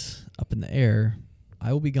leave it up in the air.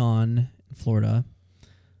 I will be gone in Florida.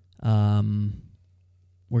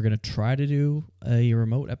 We're going to try to do a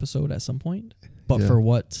remote episode at some point. But Yeah. for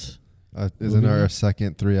what? Isn't Movie? our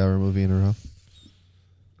second 3-hour movie in a row?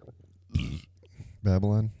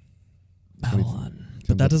 Babylon. Babylon.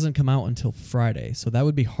 But that doesn't come out until Friday. So that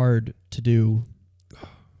would be hard to do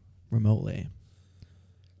remotely.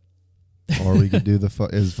 Or we could do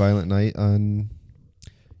is Violent Night on.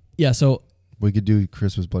 Yeah, so, We could do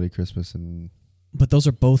Christmas Bloody Christmas and but those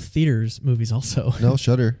are both theaters movies also. no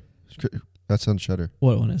Shudder. That's on Shudder.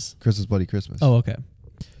 What one is? Christmas Bloody Christmas. Oh, okay.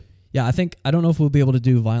 Yeah, I don't know if we'll be able to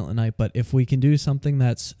do Violent Night, but if we can do something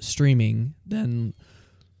that's streaming, then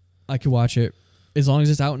I could watch it. As long as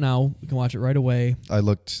it's out now, we can watch it right away. I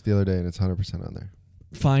looked the other day and it's 100% on there.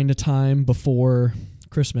 Find a time before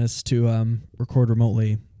Christmas to record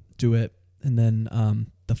remotely, do it, and then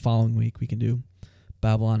the following week we can do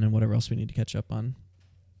Babylon and whatever else we need to catch up on.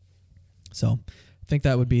 So I think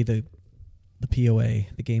that would be the POA,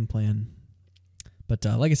 the game plan. But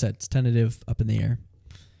like I said, it's tentative, up in the air.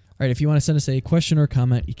 All right, if you want to send us a question or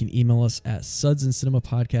comment, you can email us at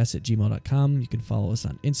sudsandcinemapodcast@gmail.com. You can follow us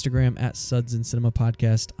on Instagram at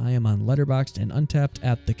sudsandcinemapodcast. I am on Letterboxd and Untapped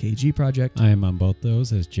at the KG Project. I am on both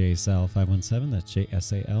those as JSAL517. That's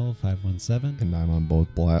JSAL517. And I'm on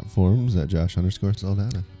both platforms at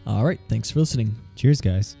Josh_Saldana. All right, thanks for listening. Cheers,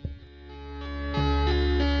 guys.